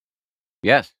Yes.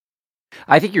 Yes.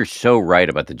 I think you're so right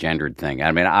about the gendered thing.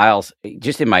 I mean, I'll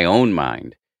just in my own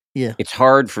mind, yeah. it's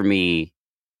hard for me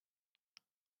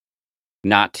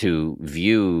not to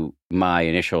view my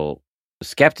initial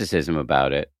skepticism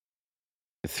about it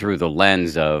through the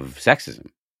lens of sexism,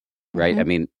 right? I Hmm.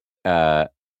 mean, uh,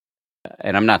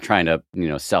 and I'm not trying to,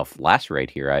 self-lacerate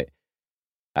here.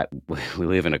 We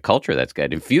live in a culture that's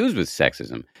got infused with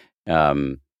sexism.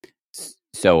 Um,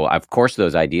 so of course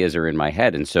those ideas are in my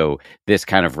head, and so this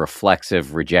kind of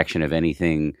reflexive rejection of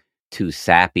anything too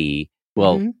sappy.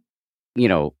 Well, Hmm. you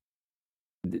know,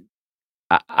 th-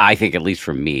 I think at least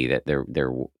for me that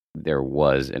there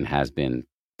was and has been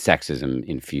sexism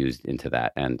infused into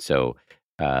that, and so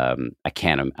I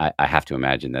can't. I have to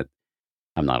imagine that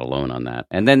I'm not alone on that.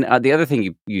 And then the other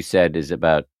thing you said is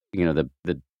about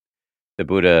the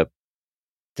Buddha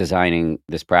designing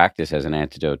this practice as an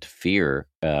antidote to fear.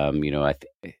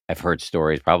 I've heard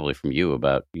stories probably from you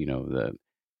about the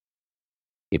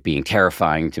it being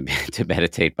terrifying to to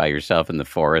meditate by yourself in the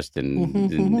forest Hmm.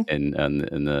 and Hmm.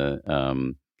 in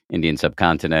the Indian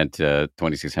subcontinent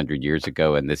 2,600 years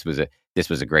ago, and this was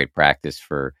a great practice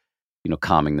for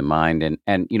calming the mind,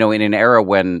 and in an era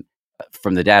when,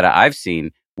 from the data I've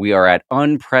seen, we are at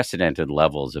unprecedented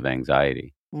levels of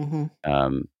anxiety. Hmm.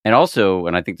 And also,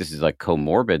 and I think this is like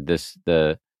comorbid,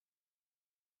 the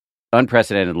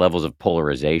unprecedented levels of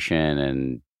polarization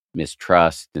and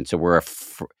mistrust, and so we're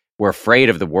afraid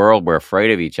of the world, we're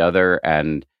afraid of each other,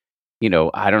 and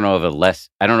I don't know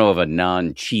of a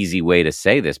non cheesy way to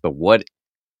say this, but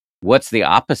what's the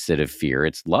opposite of fear?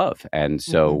 It's love, and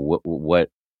so Hmm. what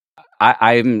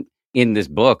I'm in this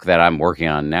book that I'm working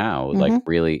on now, like Hmm.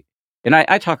 really, and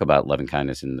I talk about loving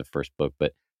kindness in the first book,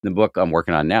 but the book I'm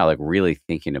working on now, like really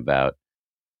thinking about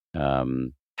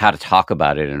how to talk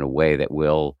about it in a way that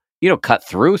will, cut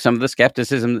through some of the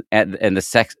skepticism and the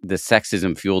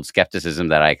sexism fueled skepticism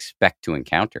that I expect to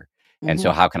encounter. And Hmm.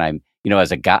 so, how can I,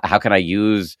 as a guy, how can I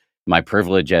use my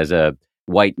privilege as a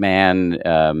white man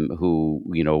who,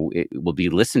 will be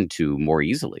listened to more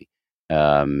easily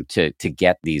to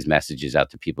get these messages out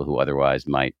to people who otherwise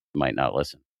might not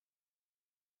listen.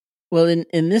 Well,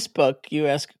 in this book, you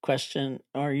ask a question,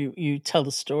 or you tell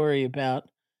the story about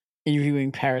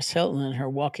interviewing Paris Hilton and her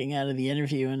walking out of the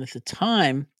interview, and at the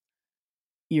time,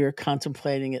 you were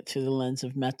contemplating it through the lens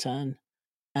of Metta,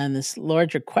 and this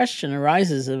larger question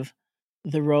arises of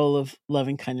the role of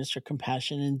loving kindness or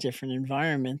compassion in different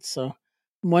environments. So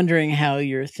I'm wondering how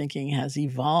your thinking has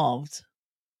evolved,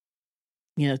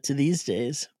 to these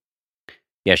days.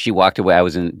 Yeah, she walked away. I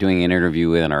was doing an interview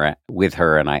with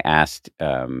her, and I asked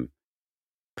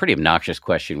pretty obnoxious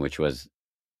question, which was,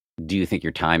 "Do you think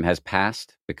your time has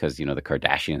passed?" Because the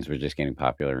Kardashians were just getting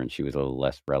popular, and she was a little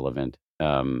less relevant.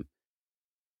 And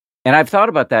I've thought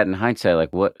about that in hindsight.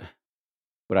 Like, what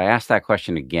would I ask that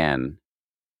question again?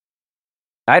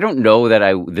 I don't know that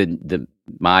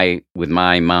with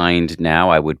my mind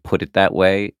now, I would put it that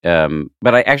way.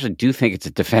 But I actually do think it's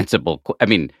a defensible. I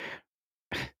mean,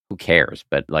 who cares?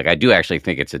 But I do actually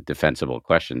think it's a defensible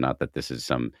question. Not that this is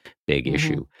some big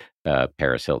issue,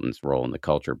 Paris Hilton's role in the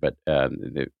culture, but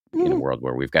in a world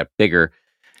where we've got bigger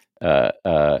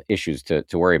issues to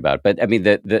worry about. But I mean,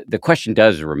 the question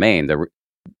does remain.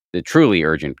 The truly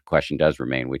urgent question does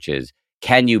remain, which is,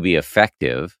 can you be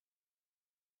effective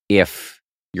if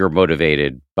you're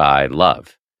motivated by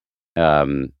love?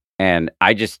 And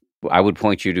I would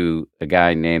point you to a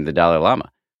guy named the Dalai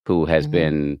Lama, who has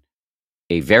been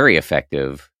a very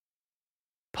effective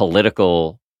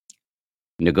political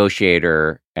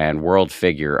negotiator and world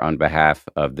figure on behalf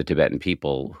of the Tibetan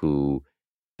people who,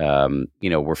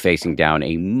 were facing down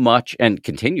and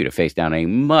continue to face down a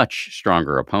much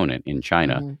stronger opponent in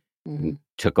China.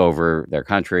 Took over their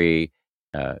country,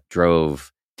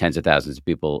 drove tens of thousands of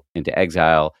people into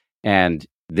exile. And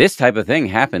this type of thing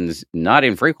happens not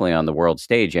infrequently on the world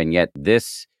stage. And yet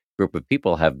this group of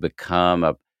people have become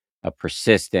a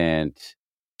persistent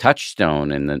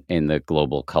touchstone in the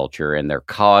global culture, and their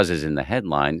cause is in the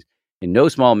headlines in no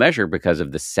small measure because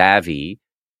of the savvy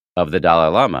of the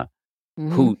Dalai Lama,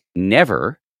 who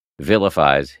never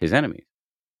vilifies his enemies,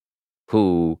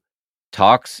 who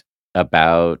talks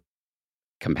about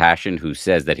compassion, who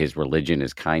says that his religion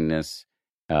is kindness,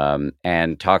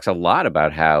 and talks a lot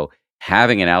about how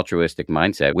having an altruistic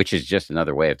mindset, which is just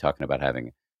another way of talking about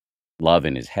having love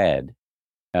in his head,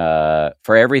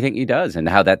 for everything he does, and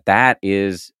how that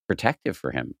is protective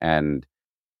for him. And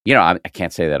I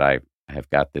can't say that I have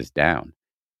got this down,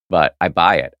 but I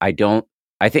buy it. I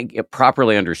think it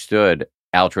properly understood,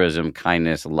 altruism,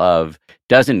 kindness, love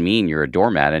doesn't mean you're a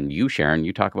doormat. And you, Sharon,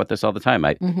 you talk about this all the time.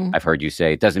 I've heard you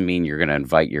say it doesn't mean you're going to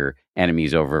invite your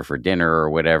enemies over for dinner or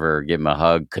whatever, give them a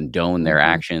hug, condone their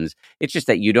actions. It's just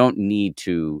that you don't need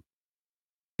to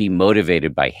be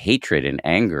motivated by hatred and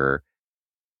anger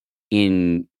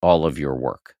in all of your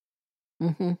work.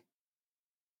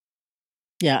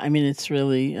 Yeah, I mean, it's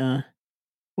really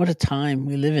what a time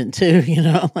we live in too.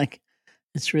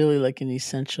 It's really like an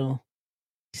essential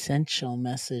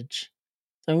message.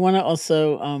 So I want to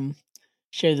also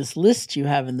share this list you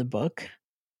have in the book.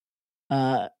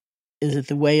 Is it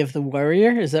The Way of the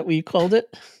Warrior? Is that what you called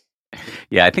it?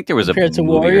 Yeah, I think there was a Compared to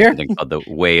movie or Warrior? something called The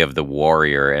Way of the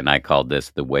Warrior, and I called this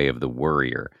The Way of the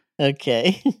Worrier.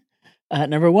 Okay.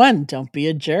 Number 1, don't be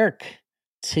a jerk.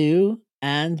 2,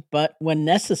 but when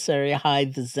necessary,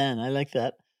 hide the Zen. I like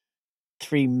that.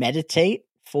 3, meditate.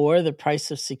 4, the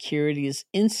price of security is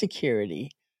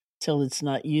insecurity till it's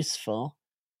not useful.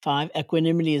 5,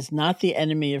 equanimity is not the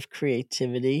enemy of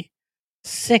creativity.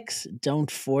 6, don't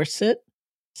force it.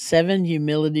 7,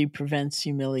 humility prevents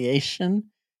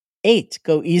humiliation. 8,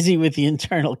 go easy with the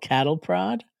internal cattle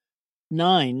prod.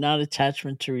 9, not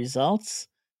attachment to results.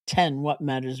 10, what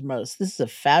matters most. This is a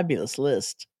fabulous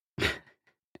list. It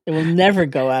will never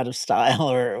go out of style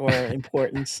or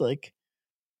importance.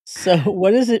 So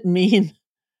what does it mean?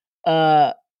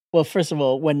 Well, first of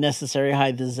all, when necessary,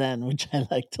 hide the Zen, which I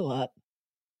liked a lot.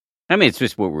 I mean, it's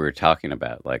just what we were talking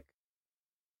about.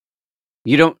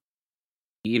 You don't,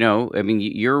 I mean,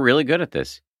 you're really good at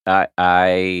this.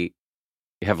 I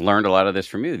have learned a lot of this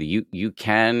from you. You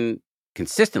can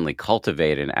consistently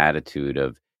cultivate an attitude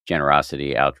of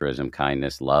generosity, altruism,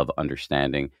 kindness, love,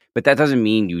 understanding, but that doesn't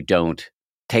mean you don't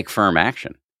take firm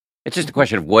action. It's just a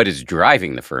question of what is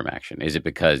driving the firm action. Is it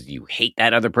because you hate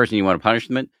that other person, you want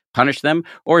to punish them,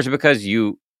 or is it because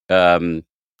you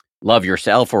love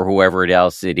yourself or whoever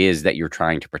else it is that you're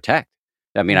trying to protect?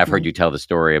 I mean, I've heard you tell the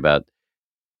story about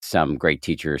some great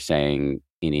teacher saying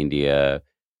in India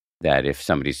that if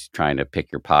somebody's trying to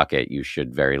pick your pocket, you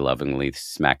should very lovingly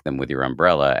smack them with your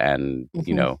umbrella. And,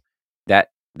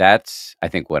 that's, I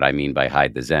think, what I mean by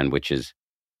hide the Zen, which is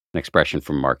an expression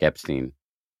from Mark Epstein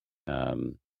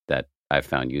that I've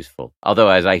found useful. Although,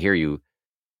 as I hear you,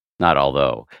 I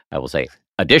will say,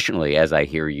 additionally, as I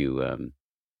hear you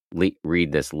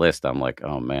read this list, I'm like,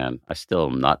 oh man, I still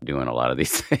am not doing a lot of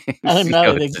these things. Oh, You no,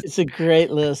 know, it's it's a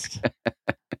great list.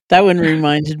 That one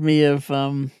reminded me of,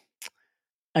 I'm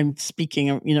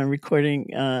speaking,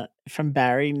 recording, from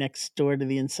Barry next door to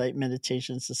the Insight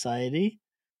Meditation Society,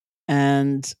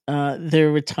 and,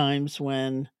 there were times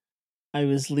when I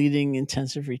was leading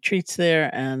intensive retreats there,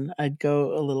 and I'd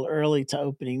go a little early to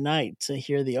opening night to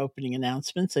hear the opening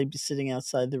announcements. I'd be sitting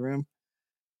outside the room,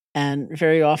 and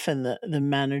very often the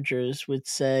managers would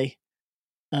say,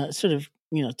 sort of,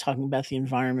 talking about the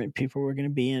environment people were gonna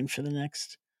be in for the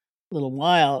next little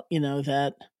while,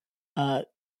 that, uh,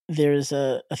 there's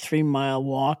a 3-mile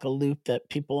walk, a loop that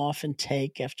people often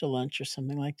take after lunch or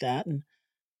something like that, and,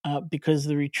 because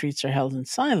the retreats are held in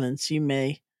silence, you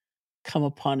may come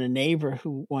upon a neighbor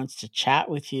who wants to chat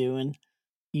with you, and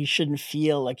you shouldn't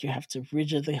feel like you have to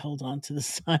rigidly hold on to the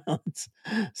silence.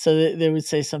 So they would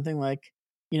say something like,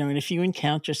 and if you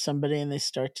encounter somebody and they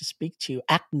start to speak to you,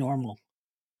 act normal,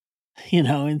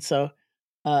 and so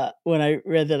when I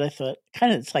read that, I thought,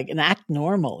 kind of, it's like an act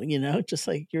normal, just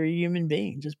like you're a human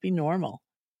being, just be normal,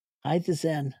 hide the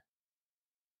Zen.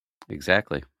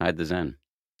 exactly. Hide the Zen.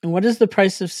 And what does the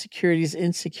price of security's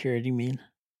insecurity mean?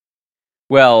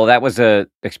 Well, that was a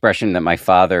expression that my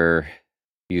father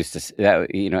used to.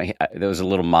 That was a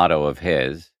little motto of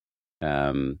his.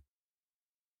 Um,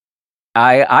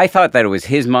 I thought that it was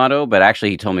his motto, but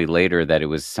actually, he told me later that it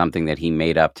was something that he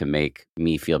made up to make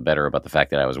me feel better about the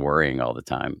fact that I was worrying all the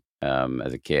time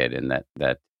as a kid, and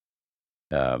that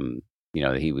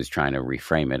he was trying to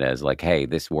reframe it as like, "Hey,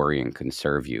 this worrying can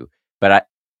serve you." But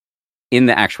in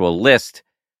the actual list,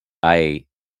 I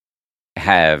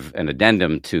have an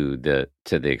addendum to the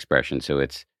expression. So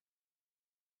it's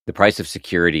the price of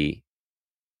security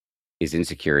is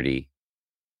insecurity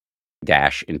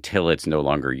dash until it's no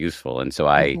longer useful. And so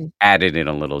I Hmm. added in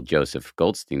a little Joseph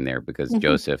Goldstein there because Hmm.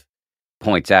 Joseph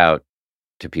points out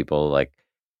to people like,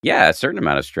 yeah, a certain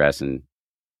amount of stress and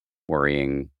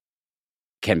worrying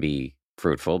can be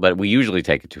fruitful, but we usually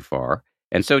take it too far.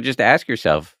 And so just ask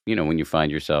yourself, when you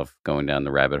find yourself going down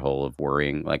the rabbit hole of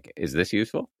worrying, like, is this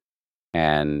useful?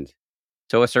 And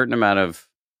so a certain amount of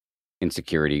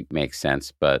insecurity makes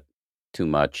sense, but too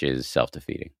much is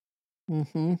self-defeating.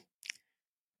 Hmm.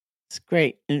 It's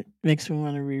great. It makes me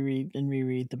want to reread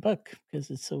the book because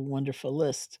it's a wonderful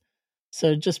list.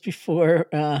 So just before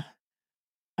I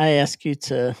ask you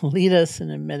to lead us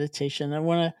in a meditation, I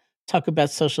want to talk about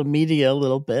social media a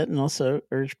little bit and also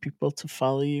urge people to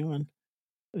follow you on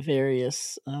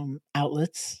various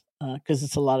outlets because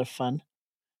it's a lot of fun.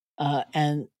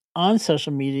 And on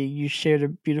social media, you shared a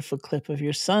beautiful clip of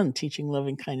your son teaching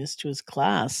loving kindness to his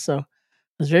class. So I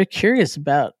was very curious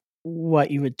about what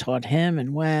you had taught him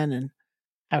and when and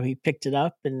how he picked it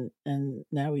up, and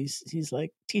now he's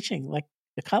like teaching like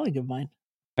a colleague of mine.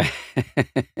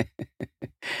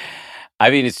 I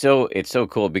mean, it's so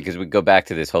cool because we go back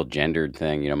to this whole gendered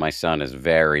thing. My son is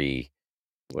very,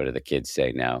 what do the kids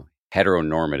say now?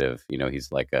 Heteronormative.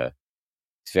 He's like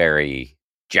he's very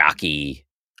jockey,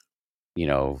 you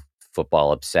know,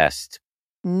 football obsessed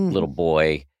little Mm.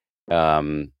 boy.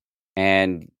 Um,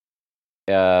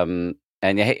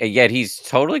 and yet he's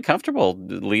totally comfortable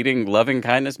leading loving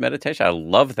kindness meditation. I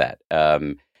love that.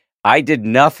 I did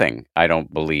nothing. I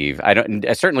don't believe.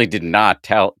 I certainly did not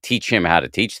teach him how to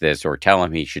teach this or tell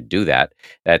him he should do that.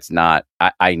 That's not.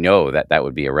 I know that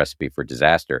would be a recipe for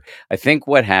disaster. I think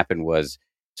what happened was.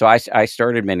 So I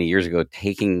started many years ago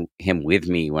taking him with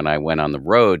me when I went on the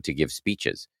road to give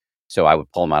speeches. So I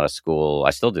would pull him out of school. I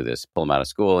still do this. Pull him out of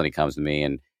school, and he comes to me,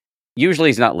 and usually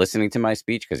he's not listening to my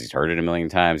speech because he's heard it a million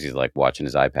times. He's like watching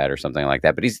his iPad or something like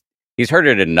that. But he's heard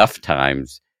it enough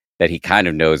times that he kind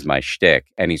of knows my shtick,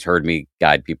 and he's heard me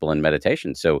guide people in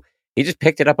meditation. So he just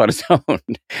picked it up on his own.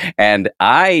 And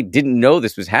I didn't know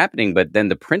this was happening, but then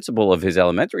the principal of his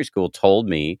elementary school told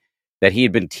me that he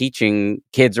had been teaching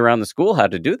kids around the school how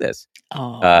to do this.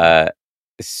 Oh. Uh,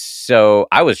 so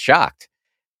I was shocked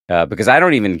because I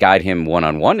don't even guide him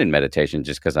one-on-one in meditation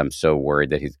just because I'm so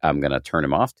worried that I'm going to turn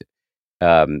him off.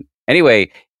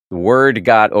 Anyway, the word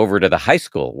got over to the high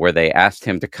school where they asked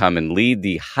him to come and lead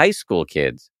the high school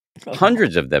kids, Oh.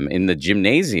 hundreds of them in the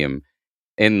gymnasium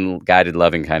in guided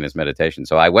loving kindness meditation.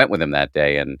 So I went with him that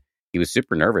day and he was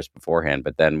super nervous beforehand.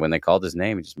 But then when they called his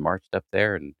name, he just marched up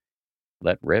there and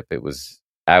let rip.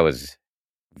 I was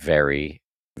very,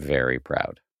 very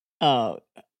proud. Oh,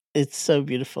 it's so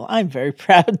beautiful. I'm very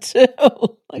proud too.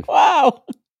 Like, wow.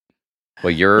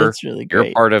 Well, you're That's really you're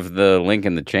great. part of the link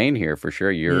in the chain here for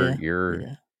sure. Yeah.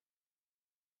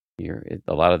 Yeah.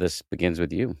 A lot of this begins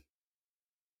with you.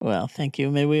 Well, thank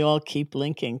you. May we all keep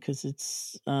linking because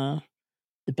it's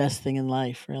the best thing in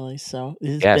life, really. So it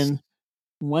has Yes. been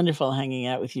wonderful hanging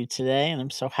out with you today, and I'm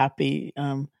so happy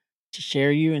to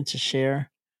share you and to share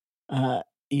uh,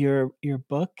 your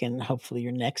book and hopefully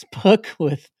your next book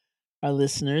with our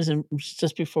listeners. And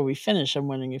just before we finish, I'm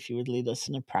wondering if you would lead us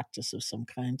in a practice of some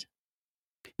kind.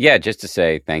 Yeah, just to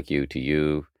say thank you to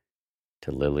you,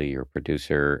 to Lily, your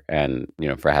producer, and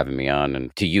for having me on,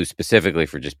 and to you specifically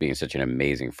for just being such an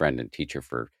amazing friend and teacher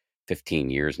for 15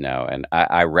 years now. And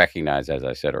I recognize, as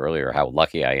I said earlier, how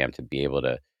lucky I am to be able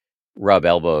to rub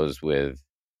elbows with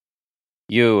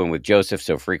you and with Joseph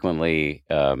so frequently.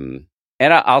 And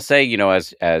I'll say,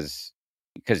 as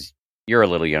because you're a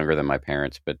little younger than my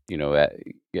parents, but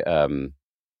um,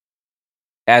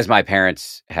 as my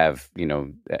parents have,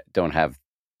 don't have,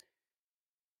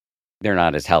 they're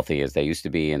not as healthy as they used to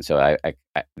be, and so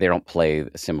they don't play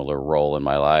a similar role in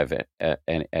my life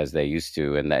and as they used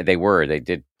to, and they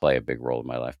did play a big role in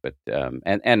my life, but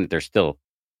and they're still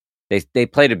they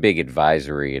played a big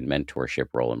advisory and mentorship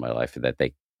role in my life that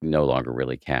they no longer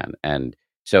really can, and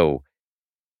so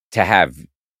to have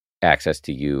access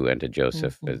to you and to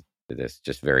Joseph Hmm. is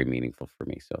just very meaningful for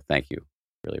me. So thank you,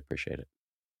 really appreciate it.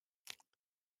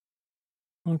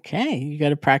 Okay, you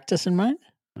got a practice in mind?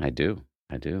 I do,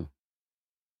 I do.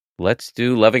 Let's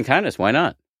do loving kindness. Why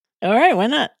not? All right, why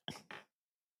not?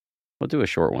 We'll do a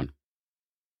short one.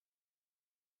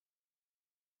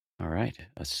 All right.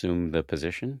 Assume the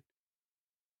position.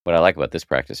 What I like about this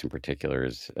practice in particular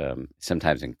is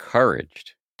sometimes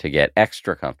encouraged to get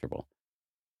extra comfortable.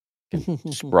 You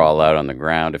can sprawl out on the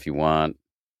ground if you want,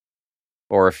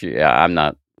 or if you, yeah, I'm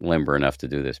not limber enough to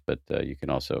do this, but you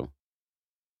can also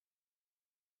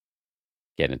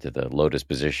get into the lotus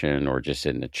position or just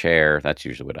sit in a chair. That's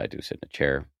usually what I do, sit in a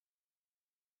chair.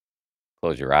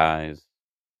 Close your eyes.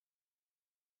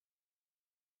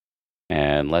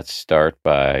 And let's start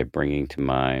by bringing to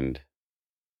mind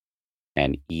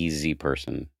an easy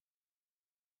person.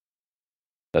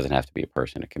 Doesn't have to be a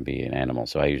person, it can be an animal.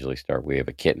 So I usually start, we have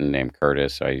a kitten named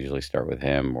Curtis, so I usually start with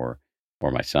him or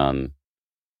my son.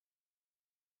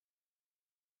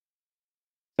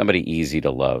 Somebody easy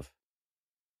to love.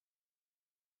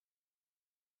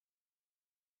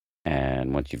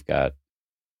 And once you've got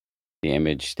the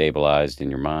image stabilized in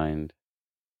your mind,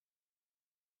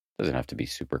 doesn't have to be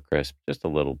super crisp, just a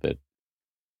little bit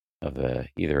of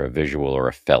either a visual or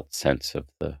a felt sense of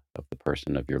the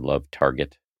person, of your love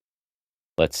target.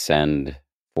 Let's send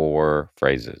 4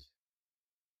 phrases.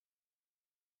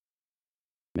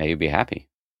 May you be happy.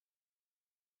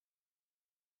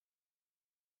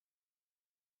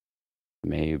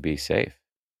 May you be safe.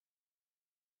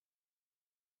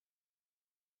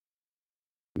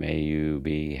 May you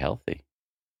be healthy.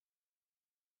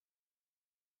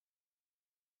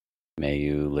 May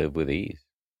you live with ease.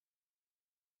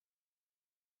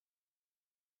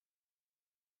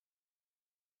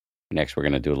 Next, we're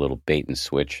going to do a little bait and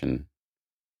switch and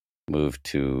move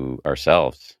to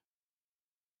ourselves.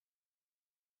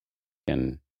 You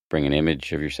can bring an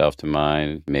image of yourself to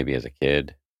mind, maybe as a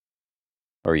kid,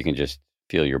 or you can just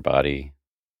feel your body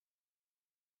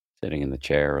sitting in the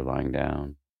chair or lying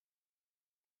down.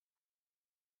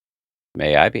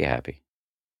 May I be happy.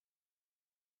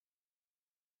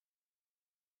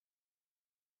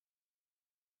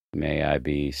 May I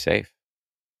be safe.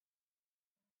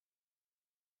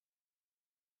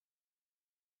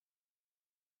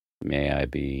 May I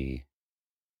be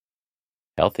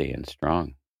healthy and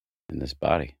strong in this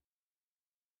body.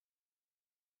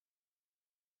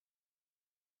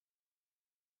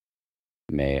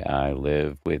 May I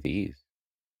live with ease.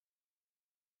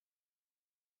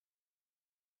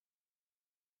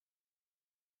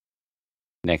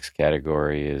 Next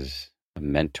category is a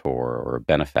mentor or a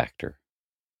benefactor.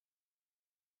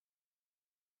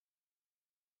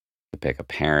 You pick a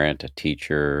parent, a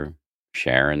teacher.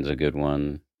 Sharon's a good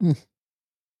one. Mm.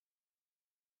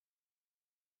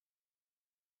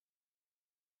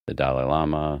 The Dalai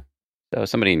Lama. So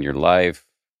somebody in your life,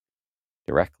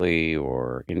 directly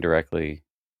or indirectly,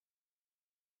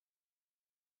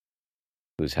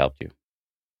 who's helped you.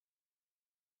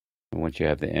 And once you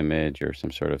have the image or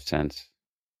some sort of sense,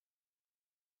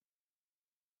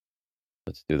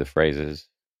 let's do the phrases.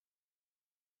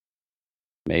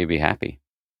 May you be happy.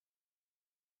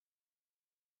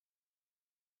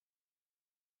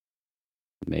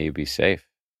 May you be safe.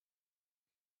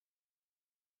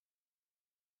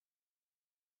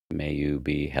 May you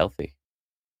be healthy.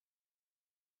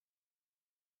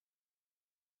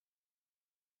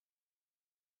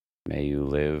 May you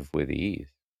live with ease.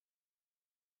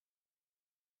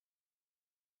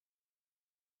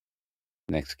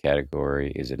 Next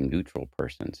category is a neutral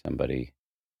person, somebody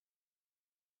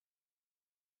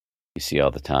you see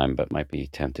all the time but might be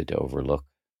tempted to overlook.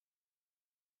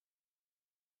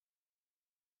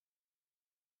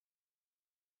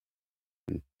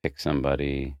 And pick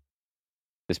somebody.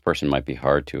 This person might be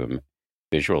hard to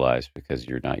visualize because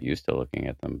you're not used to looking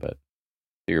at them, but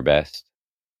do your best.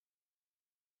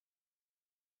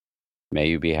 May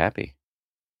you be happy.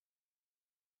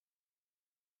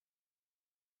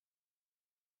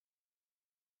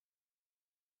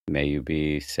 May you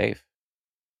be safe.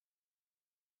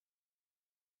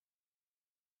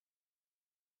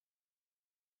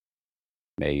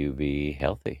 May you be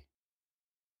healthy.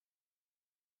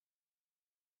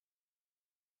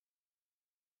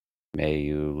 May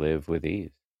you live with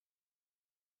ease.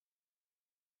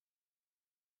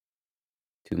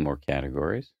 2 more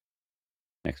categories.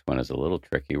 Next one is a little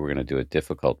tricky. We're going to do a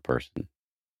difficult person.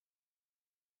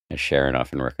 As Sharon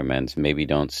often recommends, maybe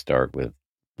don't start with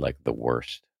like the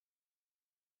worst.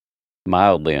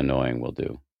 Mildly annoying will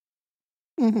do.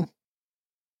 Mm-hmm.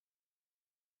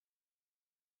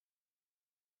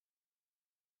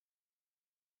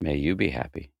 May you be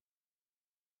happy.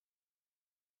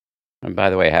 And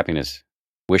by the way, happiness,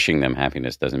 wishing them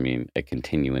happiness doesn't mean a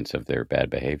continuance of their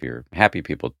bad behavior. Happy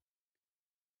people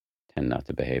tend not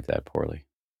to behave that poorly.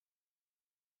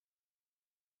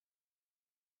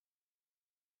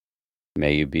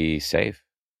 May you be safe.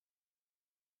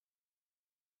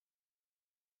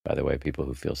 By the way, people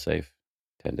who feel safe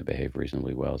tend to behave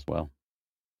reasonably well as well.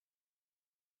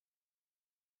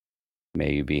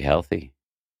 May you be healthy.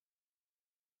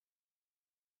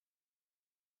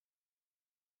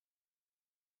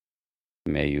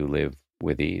 May you live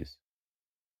with ease.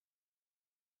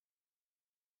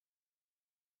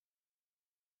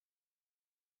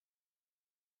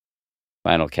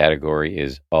 Final category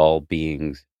is all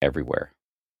beings everywhere.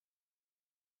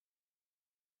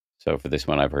 So for this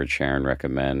one, I've heard Sharon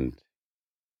recommend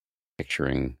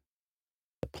picturing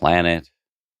the planet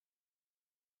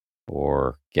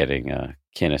or getting a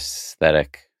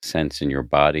kinesthetic sense in your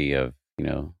body of,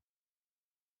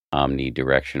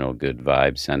 omnidirectional good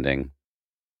vibe sending.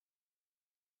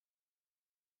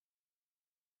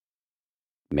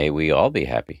 May we all be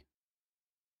happy.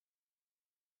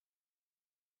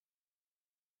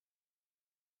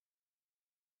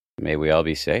 May we all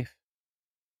be safe.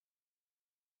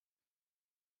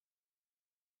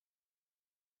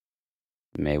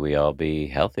 May we all be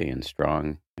healthy and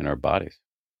strong in our bodies.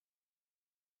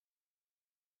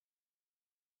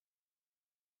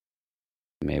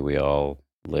 May we all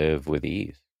live with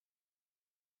ease.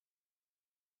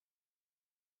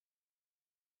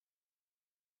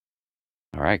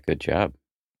 All right, good job.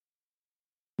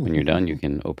 When you're done, you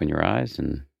can open your eyes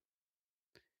and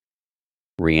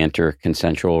re-enter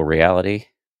consensual reality.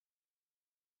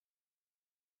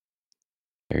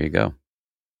 There you go.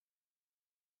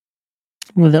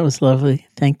 Well, that was lovely.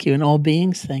 Thank you. And all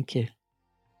beings, thank you.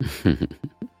 You're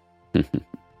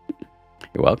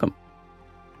welcome.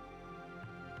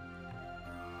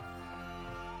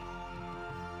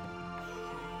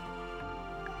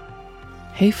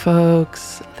 Hey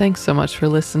folks, thanks so much for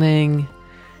listening.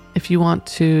 If you want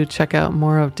to check out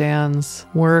more of Dan's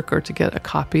work or to get a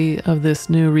copy of this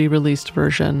new re-released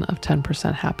version of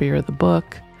 10% Happier, the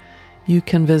book, you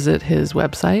can visit his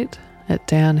website at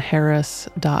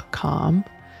danharris.com,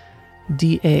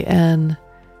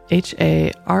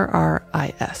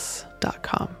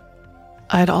 DANHARRIS.com.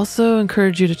 I'd also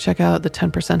encourage you to check out the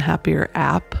 10% Happier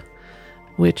app,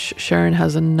 which Sharon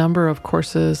has a number of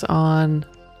courses on,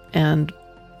 and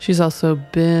she's also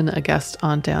been a guest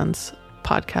on Dan's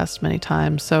podcast many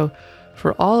times. So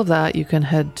for all of that, you can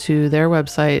head to their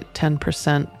website,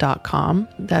 10%.com.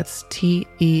 That's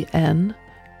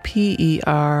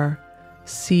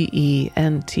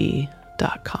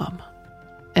TENPERCENT.com.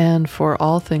 And for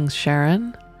all things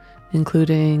Sharon,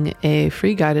 including a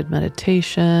free guided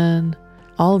meditation,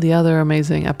 all the other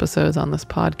amazing episodes on this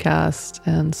podcast,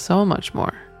 and so much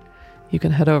more, you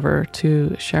can head over to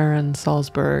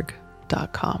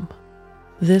SharonSalzberg.com.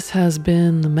 This has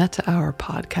been the Metta Hour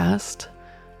podcast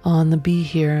on the Be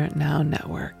Here Now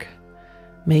network.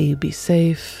 May you be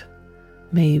safe,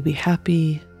 may you be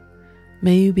happy,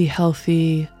 may you be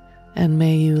healthy, and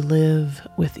may you live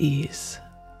with ease.